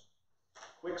those.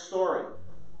 Quick story.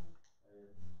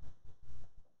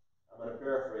 going to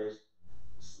paraphrase.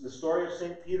 The story of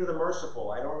St. Peter the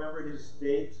Merciful. I don't remember his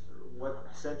date or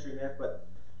what century that, but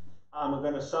I'm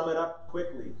going to sum it up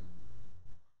quickly.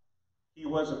 He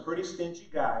was a pretty stingy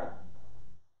guy,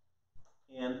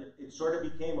 and it sort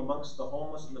of became, amongst the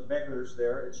homeless and the beggars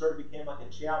there, it sort of became like a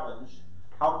challenge.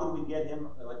 How could we get him,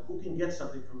 like, who can get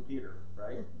something from Peter,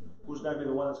 right? Who's going to be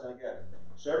the one that's going to get it?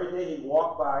 So every day he'd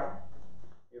walk by,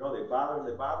 you know, they bother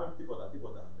him, tipo. They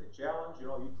challenge, you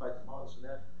know, you try to follow this and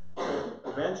that.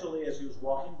 So eventually, as he was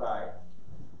walking by,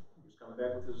 he was coming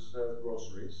back with his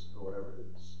groceries, or whatever,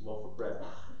 his loaf of bread.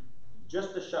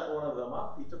 Just to shut one of them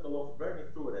up, he took a loaf of bread and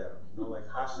he threw it at him. You know, like,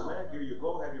 man, here you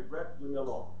go, have your bread, leave me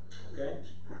alone. Okay?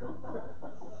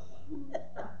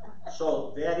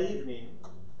 So that evening,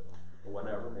 or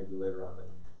whenever, maybe later on,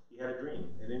 he had a dream.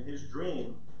 And in his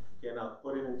dream, okay, now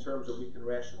put it in terms that we can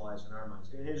rationalize in our minds.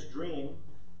 In his dream,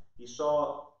 he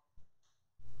saw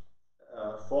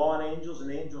fallen angels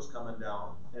and angels coming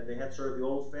down, and they had sort of the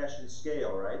old-fashioned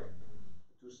scale, right?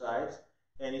 Two sides.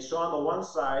 And he saw on the one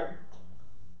side,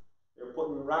 they were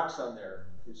putting rocks on there,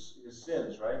 his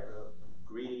sins, right?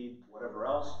 Greed, whatever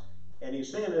else. And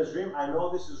he's saying in his dream, I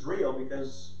know this is real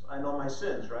because I know my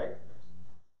sins, right?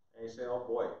 And he said, oh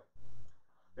boy.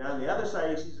 Then on the other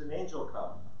side, he sees an angel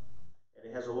come, and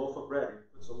he has a loaf of bread.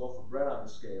 He puts a loaf of bread on the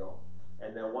scale,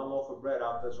 and that one loaf of bread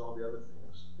outdoes all the other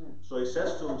things. So he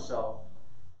says to himself,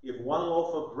 if one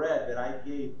loaf of bread that I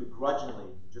gave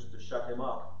begrudgingly, just to shut him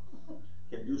up,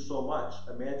 can do so much,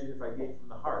 imagine if I gave from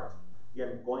the heart.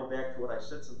 Again, going back to what I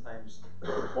said sometimes,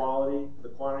 the quantity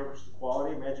versus the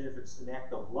quality. Imagine if it's an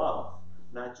act of love,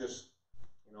 not just,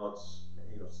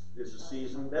 it's a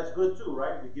season. That's good too,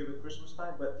 right? We give it Christmas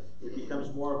time, but it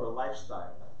becomes more of a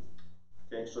lifestyle.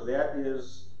 Okay, so that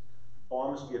is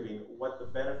almsgiving, what the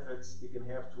benefits it can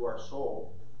have to our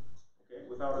soul, okay,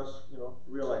 without us,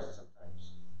 realizing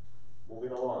sometimes.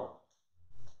 Moving along.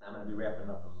 I'm going to be wrapping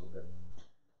up a little bit.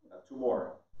 Two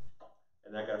more.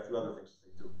 And I got a few other things to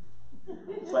say too.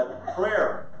 But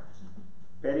prayer,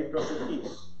 peri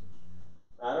prosetis.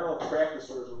 I don't know if practice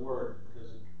is a word,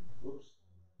 because oops.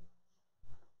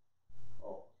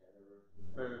 Oh,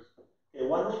 okay. Okay,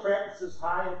 one who practices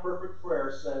high and perfect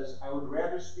prayer says, I would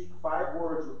rather speak 5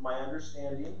 words with my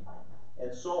understanding,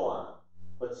 and so on.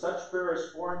 But such prayer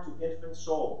is foreign to infant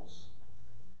souls.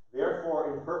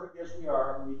 Therefore, imperfect as we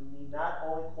are, we need not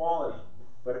only quality,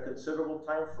 but a considerable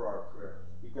time for our prayer,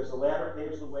 because the latter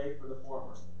paves the way for the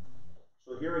former.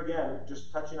 So here again,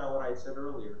 just touching on what I had said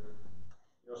earlier,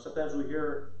 sometimes we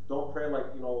hear, don't pray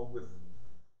like, with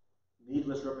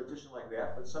needless repetition like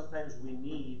that, but sometimes we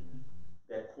need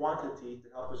that quantity to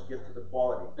help us get to the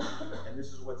quality. And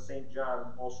this is what St.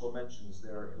 John also mentions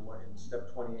there in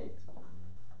step 28.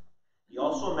 He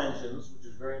also mentions, which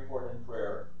is very important in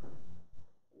prayer,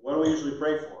 what do we usually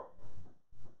pray for?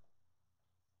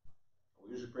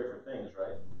 We usually pray for things,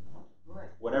 right? Right.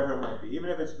 Whatever it might be. Even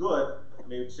if it's good,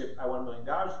 maybe say, I want $1 million,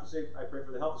 you can say, I pray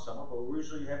for the health of someone, but we're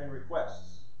usually having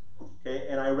requests. Okay,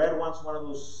 and I read once one of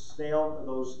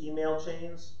those email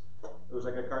chains. It was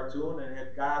like a cartoon, and it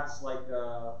had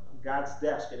God's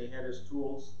desk, and he had his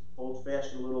tools,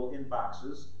 old-fashioned little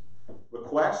inboxes.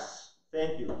 Requests,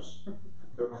 thank yous.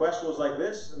 The request was like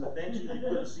this, and the thank yous you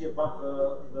couldn't see above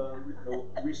the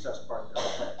recess part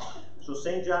there. So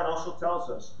St. John also tells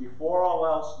us, before all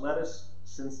else, let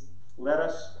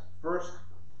us first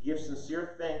give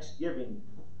sincere thanksgiving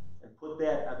and put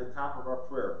that at the top of our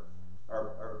prayer,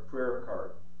 our prayer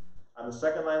card. On the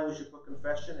second line, we should put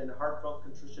confession and heartfelt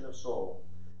contrition of soul.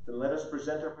 Then let us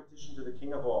present our petition to the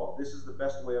King of all. This is the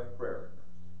best way of prayer.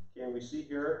 Okay, and we see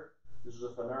here, this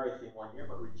was a Fanari thing one year,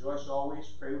 but rejoice always,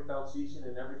 pray without ceasing,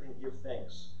 and everything give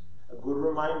thanks. A good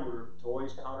reminder to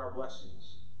always count our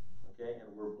blessings. Okay,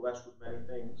 and we're blessed with many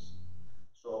things.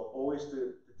 So always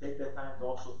to take that time to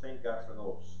also thank God for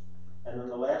those. And then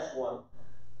the last one,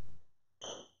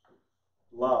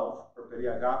 love, or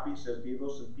periagapi, says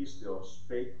vivos and pistios,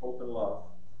 faith, hope, and love.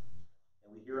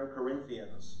 And we hear in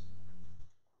Corinthians,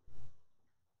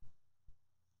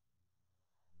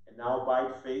 and now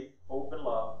abide faith, hope, and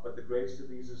love, but the greatest of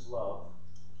these is love.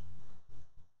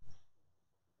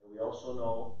 And we also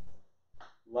know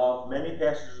love, many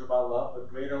passages about love, but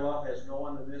greater love has no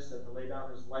one than this, than to lay down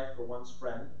his life for one's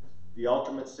friend. The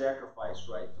ultimate sacrifice,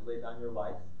 right, to lay down your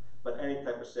life. But any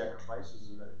type of sacrifice is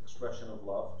an expression of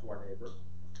love to our neighbor.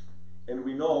 And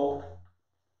we know,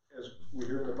 as we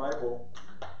hear in the Bible,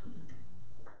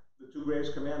 the 2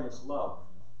 greatest commandments, love.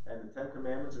 And the 10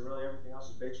 commandments and really everything else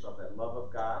is based off that, love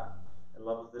of God and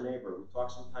love of the neighbor. We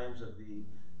talk sometimes of the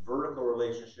vertical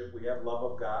relationship. We have love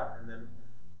of God and then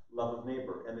love of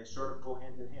neighbor. And they sort of go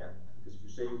hand in hand. Because if you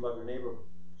say you love your neighbor,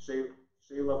 say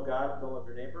say you love God, don't love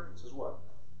your neighbor, it says what?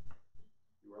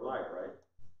 You are a liar, right?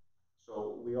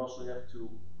 So we also have to,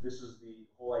 this is the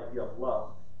whole idea of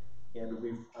love. And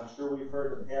I'm sure we've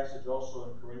heard the passage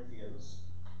also in Corinthians.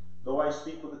 Though I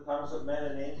speak with the tongues of men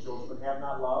and angels, but have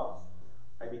not love,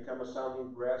 I become a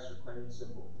sounding brass or clanging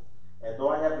cymbal. And though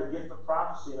I have the gift of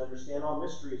prophecy and understand all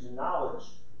mysteries and knowledge,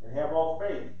 and have all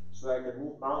faith, so that I can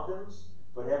move mountains,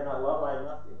 but have not love, I am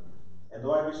nothing. And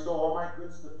though I bestow all my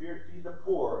goods to feed the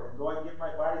poor, and though I give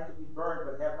my body to be burned,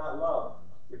 but have not love,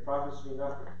 it profits me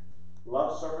nothing.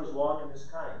 Love suffers long and is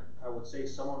kind. I would say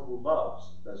someone who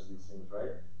loves does these things,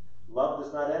 right? Love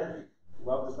does not envy.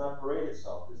 Love does not parade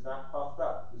itself, is not puffed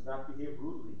up, does not behave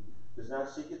rudely, does not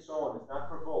seek its own, is not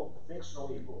provoked, thinks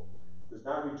no evil, does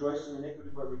not rejoice in iniquity,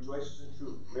 but rejoices in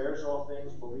truth, bears all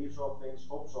things, believes all things,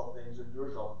 hopes all things,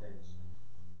 endures all things.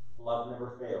 Love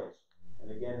never fails.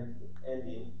 And again,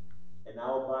 ending, and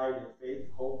now abide in faith,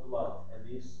 hope, love. And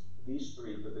these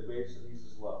three, but the greatest of these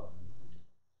is love.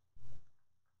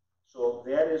 So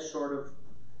that is sort of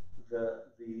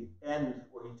the end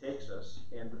where he takes us.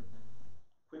 And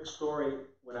quick story,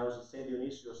 when I was at St.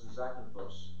 Dionysios in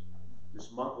Zakynthos,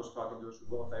 this monk was talking to us. We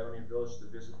went with Ionian village to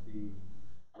visit the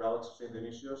relics of St.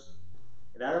 Dionysios.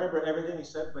 And I remember everything he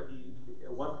said, but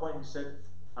at one point he said,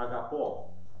 agapo.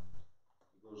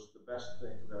 He goes, the best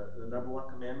thing, the number one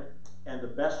commandment, and the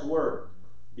best word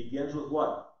begins with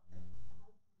what?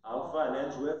 Alpha and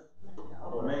ends with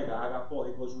omega,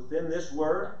 agapo. He goes, within this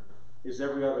word is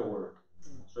every other word.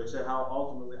 So he said how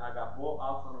ultimately agapo,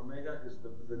 alpha and omega, is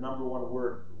the number one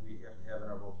word that we have to have in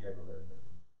our vocabulary.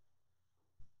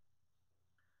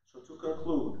 So to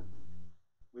conclude,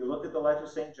 we looked at the life of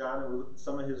St. John, and we looked at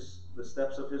some of the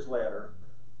steps of his ladder.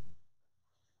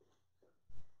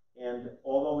 And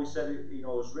although we said it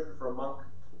was written for a monk,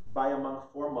 by a monk,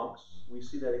 for monks, we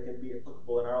see that it can be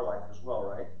applicable in our life as well,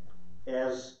 right?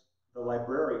 As the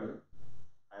librarian,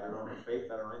 I don't know her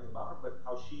faith, I don't know anything about her, but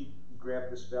how she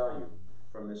grabbed this value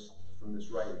from this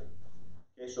writing.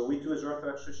 Okay, so we too as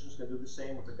Orthodox Christians can do the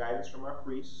same with the guidance from our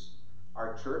priests,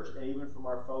 our church, and even from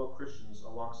our fellow Christians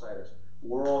alongside us.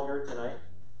 We're all here tonight.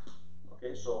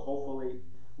 Okay, so hopefully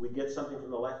we get something from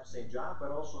the life of St. John,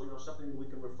 but also something that we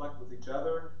can reflect with each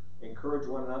other, encourage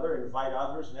one another, invite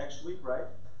others next week, right?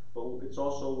 But it's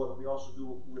also what we also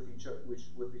do with each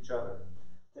other.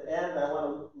 To end, I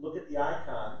want to look at the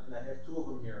icon, and I have two of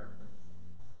them here.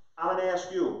 I want to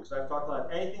ask you, because I've talked a lot,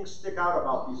 anything stick out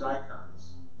about these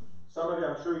icons? Some of you,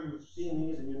 I'm sure you've seen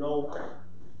these and you know.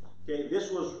 Okay,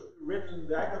 this was written,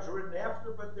 the icons were written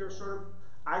after, but they're sort of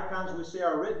icons we say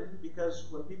are written because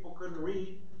when people couldn't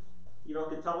read, it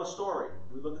could tell a story.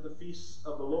 We look at the feasts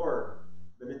of the Lord,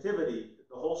 the Nativity,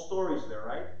 the whole story's there,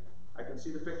 right? I can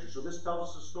see the picture. So this tells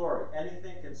us a story.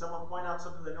 Anything, can someone point out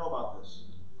something they know about this?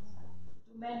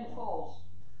 Too many falls.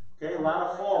 Okay, a lot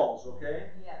of falls,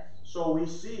 okay? Yes. So we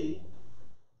see,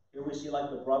 here we see like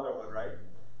the brotherhood, right?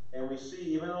 And we see,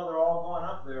 even though they're all going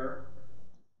up there,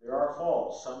 there are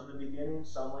falls. Some in the beginning,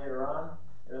 some later on.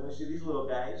 And then we see these little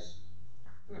guys.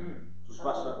 So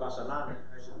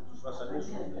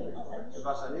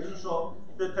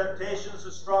the temptations,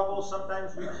 the struggles,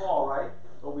 sometimes we fall, right?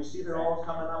 But we see they're all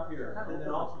coming up here. And then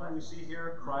ultimately we see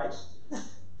here Christ,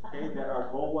 okay, that our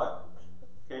goal what?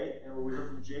 Okay, and when we heard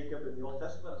from Jacob in the Old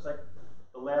Testament, it's like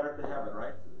the ladder to heaven,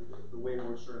 right? The way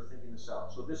we're sort of thinking this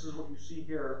out. So this is what you see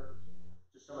here,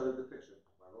 just some of the depiction.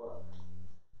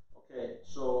 Okay,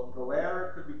 so the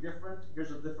ladder could be different.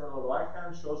 Here's a different little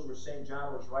icon, shows where St.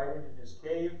 John was writing in his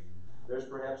cave. There's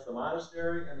perhaps the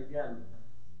monastery, and again,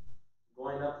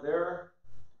 going up there.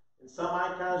 In some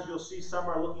icons, you'll see some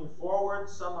are looking forward,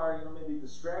 some are maybe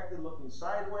distracted, looking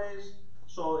sideways.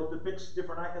 So it depicts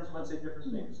different icons, might say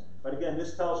different things. But again,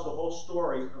 this tells the whole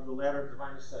story of the ladder of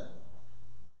divine ascent.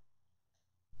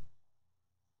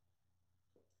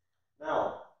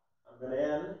 Now, I'm going to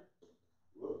end.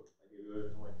 Whoop, I gave you a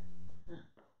point.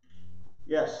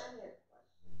 Yes? I have a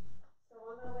question. So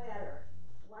on the ladder,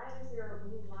 why is there a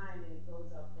blue line and it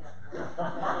goes up that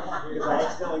way? Because I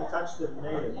accidentally touched it and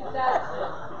made it. You touched it.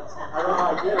 I don't know how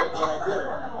I did it, but I did it.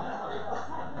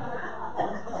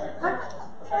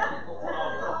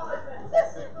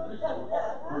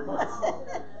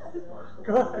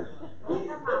 Good. These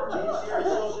here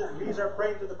shows it, these are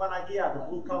praying to the Panagia, the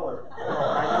blue color. I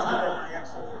just did that by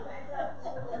accident.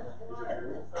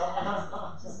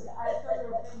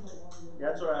 Yeah,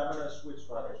 that's all right, I'm going to switch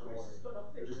spots.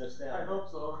 You're just going to stand. I hope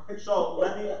so. So,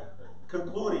 let me,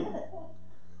 concluding,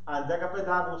 on Decaped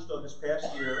Augusto this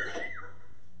past year,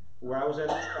 where I was at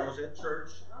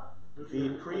church, the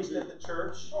priest at the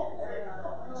church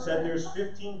said there's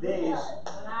 15 days,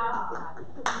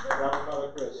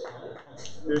 Brother Chris,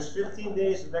 there's 15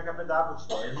 days in Decapedagogos,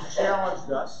 and he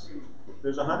challenged us.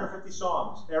 There's 150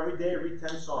 songs. Every day read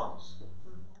 10 songs.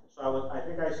 So I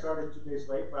think I started 2 days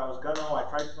late, but I was gung-ho. I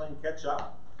tried playing catch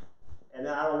up, and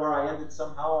then I don't know where I ended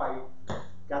somehow. I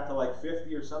got to like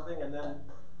 50 or something, and then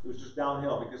it was just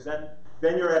downhill, because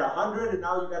then you're at 100, and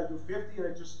now you got to do 50, and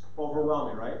it's just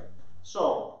overwhelming, right?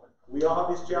 So we all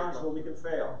have these challenges where we can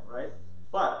fail, right?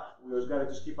 But we always got to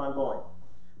just keep on going.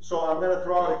 So I'm going to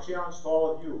throw out a challenge to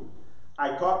all of you.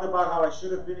 I talked about how I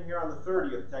should have been here on the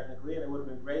 30th, technically, and it would have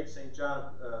been great, St.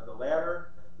 John the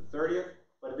Ladder, the 30th,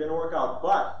 but it didn't work out.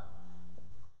 But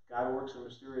God works in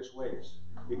mysterious ways,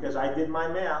 because I did my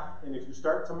math, and if you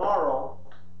start tomorrow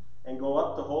and go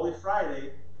up to Holy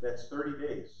Friday, that's 30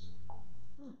 days.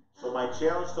 So my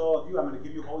challenge to all of you, I'm going to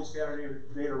give you Holy Saturday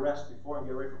day to rest before and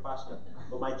get ready for Pascha.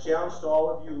 But my challenge to all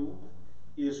of you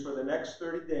is for the next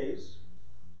 30 days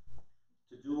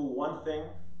to do one thing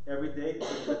every day,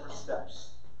 take different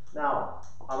steps. Now,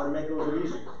 I'm going to make it a little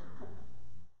easier.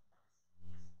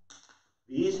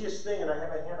 The easiest thing, and I have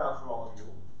a handout for all of you,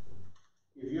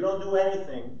 if you don't do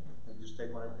anything, and just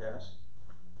take one and pass,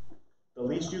 the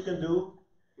least you can do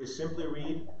is simply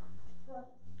read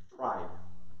pride.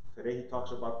 Today he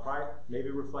talks about pride, maybe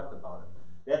reflect about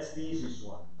it. That's the easiest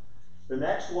one. The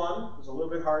next one is a little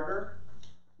bit harder.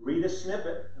 Read a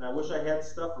snippet, and I wish I had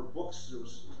stuff for books.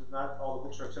 Not all the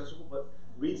books are accessible, but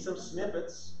read some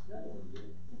snippets.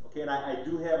 Okay, and I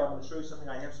do have, I'm going to show you something,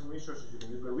 I have some resources you can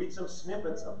use, but read some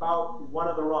snippets about one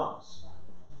of the rungs.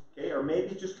 Okay, or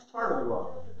maybe just part of the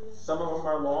rung. Some of them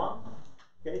are long.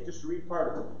 Okay, just read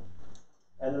part of it.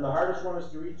 And then the hardest one is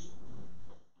to read,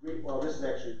 well, this is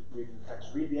actually reading the text.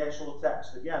 Read the actual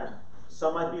text. Again,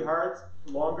 some might be hard,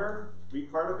 longer,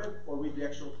 read part of it, or read the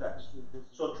actual text.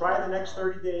 So try the next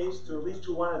 30 days to at least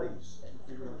do one of these.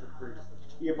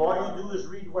 If all you do is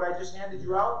read what I just handed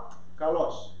you out,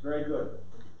 Carlos, very good.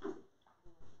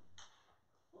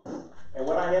 And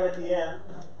what I have at the end,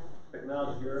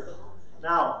 technology here.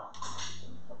 Now,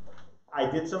 I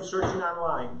did some searching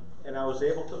online, and I was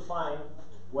able to find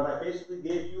what I basically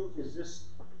gave you is this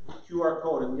QR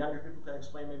code, and the younger people can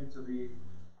explain maybe to the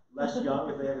less young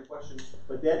if they have a question,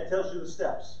 but that tells you the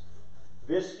steps.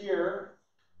 This here,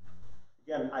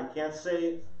 again, I can't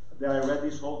say that I read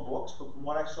these whole books, but from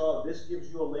what I saw, this gives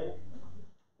you a link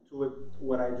to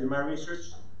what I did my research,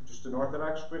 just an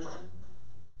Orthodox Christian,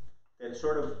 that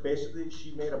sort of basically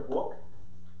she made a book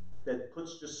that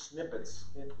puts just snippets.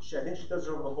 I think she does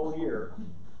it over the whole year,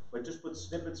 but just puts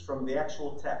snippets from the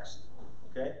actual text.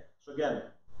 Okay? So again,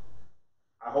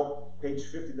 I hope page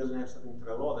 50 doesn't have something to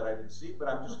the law that I didn't see, but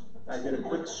I did a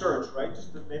quick search, right?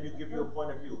 Just to maybe give you a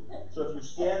point of view. So if you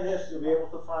scan this, you'll be able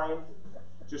to find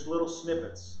just little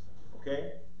snippets.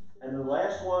 Okay? And the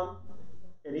last one,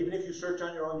 and even if you search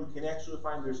on your own, you can actually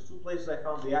find, there's 2 places I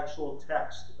found the actual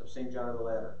text of St. John of the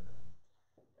Ladder.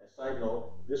 As a side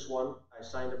note, this one, I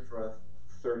signed up for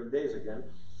 30 days again,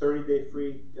 30-day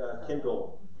free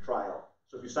Kindle trial.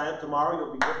 So if you sign up tomorrow,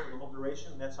 you'll be good for the whole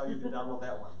duration, and that's how you can download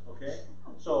that one, okay?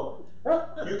 So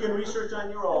you can research on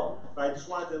your own, but I just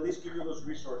wanted to at least give you those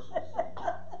resources.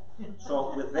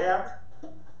 So with that,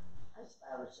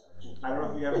 I don't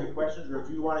know if you have any questions or if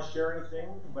you want to share anything,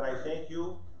 but I thank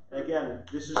you. And again,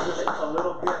 this is just a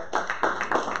little bit.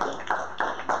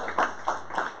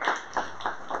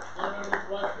 Any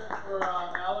questions for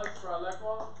Alex, for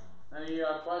Aleko? Any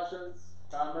questions,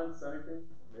 comments, anything?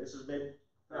 This is maybe.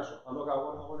 Look, I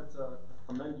wanted to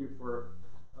commend you for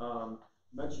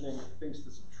mentioning things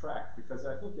to subtract, because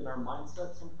I think in our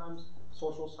mindset sometimes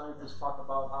social scientists talk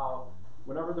about how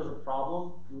whenever there's a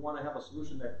problem, we want to have a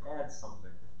solution that adds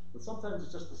something. But sometimes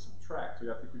it's just to subtract.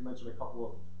 So I think we mentioned a couple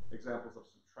of examples of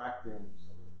subtracting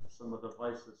some of the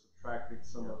vices, subtracting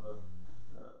some of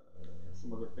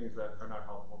the things that are not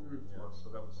helpful to us. So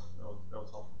that was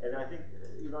helpful. And I think,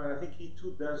 and I think he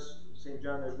too does, St.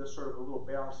 John, there's this sort of a little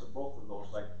balance of both of those,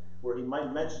 like where he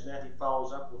might mention that, he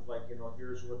follows up with like,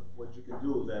 here's what you can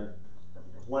do then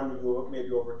when you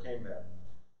maybe overcame that.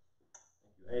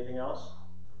 Thank you. Anything else?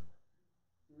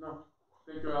 No.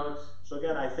 Thank you, Alex. So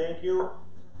again, I thank you.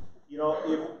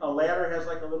 If a ladder has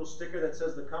like a little sticker that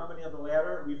says the company of the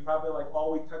ladder, we probably like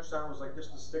all we touched on was like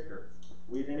just a sticker.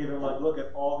 We didn't even like look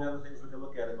at all the other things we could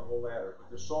look at in the whole ladder. But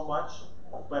there's so much,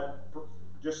 but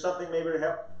just something maybe to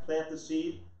help plant the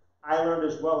seed. I learned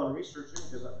as well in researching,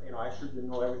 because I sure didn't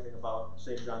know everything about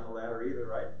St. John the Ladder either,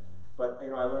 right? But I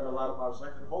learned a lot about his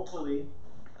life, and hopefully,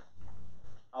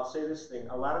 I'll say this thing.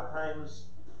 A lot of times,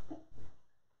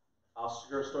 I'll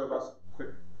share a story about quick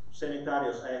St.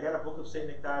 Nectarios. I had a book of St.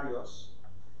 Nectarios,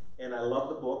 and I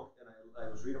loved the book, and I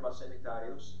was reading about St.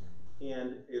 Nectarios, And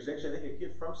it was actually, I think, a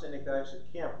kid from St. Nectarios at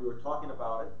camp. We were talking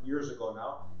about it years ago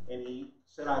now, and he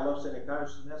said, I love St.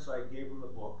 Nectarios, and that's so I gave him the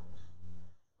book.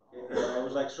 And I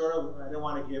was like, sort of, I didn't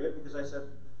want to give it because I said,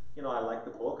 you know, I like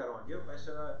the book, I don't want to give it. I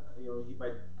said, you know, he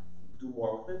might do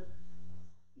more with it.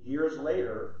 Years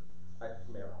later,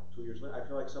 maybe 2 years later, I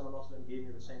feel like someone else then gave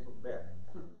me the same book back.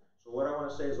 So what I want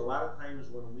to say is a lot of times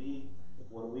when we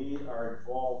are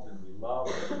involved and we love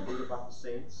and we read about the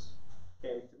saints,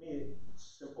 okay, to me, it's a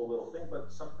simple little thing,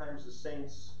 but sometimes the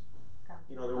saints,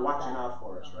 you know, they're watching out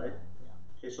for us, right?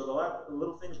 Okay, so the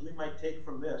little things we might take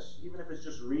from this, even if it's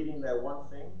just reading that one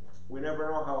thing, we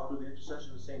never know how through the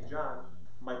intercession of St. John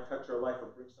might touch our life or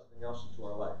bring something else into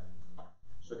our life.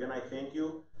 So again, I thank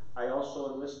you. I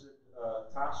also enlisted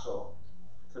Tasso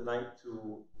tonight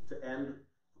to end.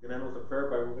 We're going to end with a prayer,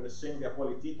 but we're going to sing the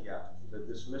Apolitikia, the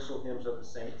dismissal hymns of the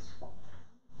saints.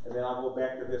 And then I'll go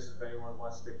back to this if anyone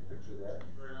wants to take a picture of that.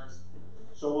 Very nice.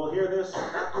 So we'll hear this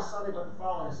not this Sunday, but the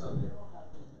following Sunday.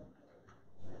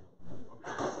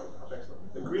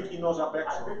 The Greek he knows up I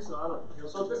extra. think so, I don't know.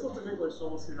 So this one's in English, so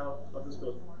we'll see how this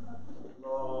goes.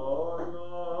 Lord,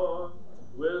 Lord,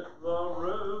 with the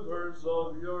rivers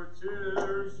of your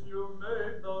tears you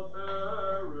made the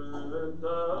barren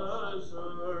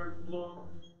desert bloom,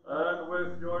 and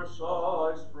with your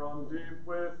sighs from deep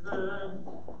within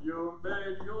you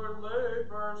made your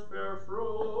labors bear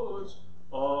fruits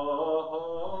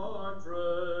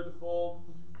 100-fold,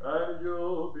 and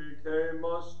you became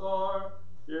a star,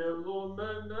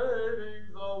 illuminating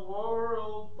the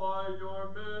world by your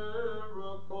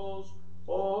miracles.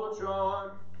 O John,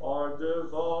 our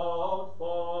devout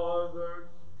Father,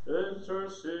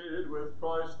 intercede with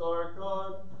Christ our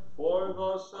God for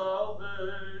the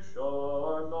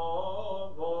salvation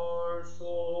of our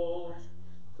souls.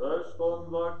 Teston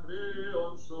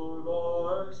lacrion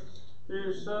surais,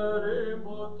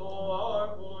 Iserimoto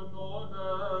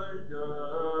agononege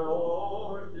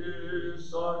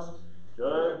orgisas,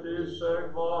 Cetis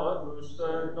equatus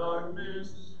tenagmis,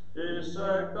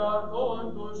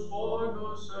 Isectatontus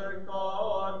bonus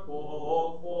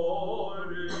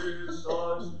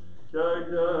ecarpoforisas,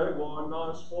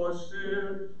 Cegegonas postir,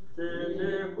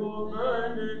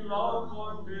 Tinicumenin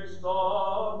lavon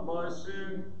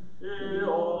distamasin,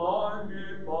 Ioanni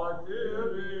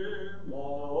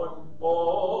patirimon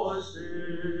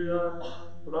osia,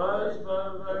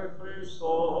 presbeve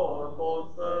Christoton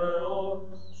Theo,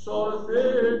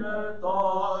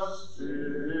 sofinetas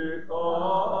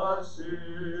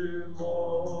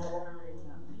ψυχάσιμον.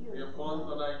 Διευχών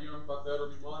των Αγίων Πατέρων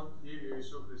ημών, Κύριε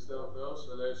Ιησού Χριστέ ο Θεός,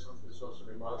 ελέησον Χριστός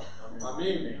ημάς.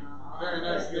 Αμήν. Very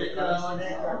nice. Thank you, Alan.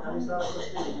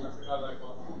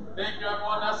 Thank you,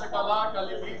 everyone. Να είστε καλά.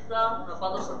 Καλή νύχτα. Να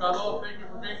πάτε στο καλό. Thank you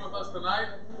for being with us tonight.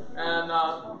 And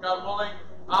God willing,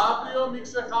 αύριο μην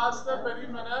ξεχάσετε,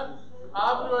 περίμενε.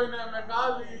 Αύριο είναι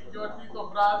μεγάλη γιορτή το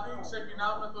βράδυ.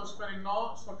 Ξεκινάμε το εσπερινό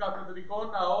στο Καθεδρικό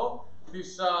Ναό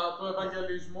του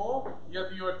Ευαγγελισμού για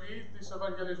τη γιορτή της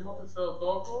Ευαγγελισμού του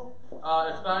Θεοτόκου.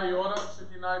 7 η ώρα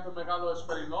ξεκινάει το μεγάλο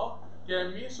εσπερινό και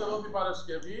εμείς εδώ την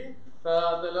Παρασκευή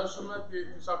θα τελέσουμε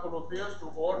τις ακολουθίες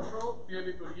του όρθρου, Θεία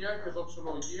Λειτουργία και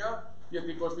Δοξολογία για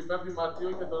την 25η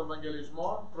Μαρτίου και τον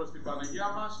Ευαγγελισμό προς την Παναγία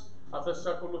μας. Αυτές τις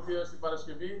ακολουθίες την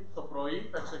Παρασκευή το πρωί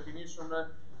θα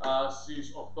ξεκινήσουμε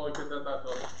στις 8 και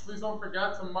 4. Please don't forget,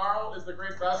 tomorrow is the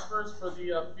Great Vespers for the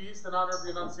feast in honor of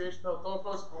the Annunciation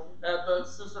Theotokos at the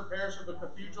sister parish of the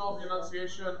Cathedral of the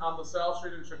Annunciation on LaSalle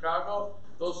Street in Chicago.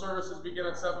 Those services begin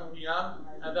at 7 p.m.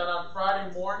 And then on Friday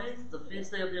morning, the feast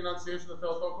day of the Annunciation of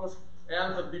Theotokos and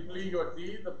the Dipli Yorti,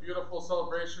 the beautiful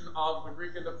celebration of the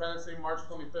Greek Independence Day, March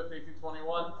 25th,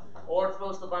 1821,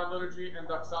 Orthodox Divine Liturgy and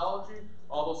Doxology.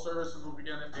 All those services will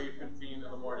begin at 8:15 in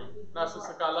the morning. Να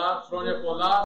είστε καλά, χρόνια πολλά.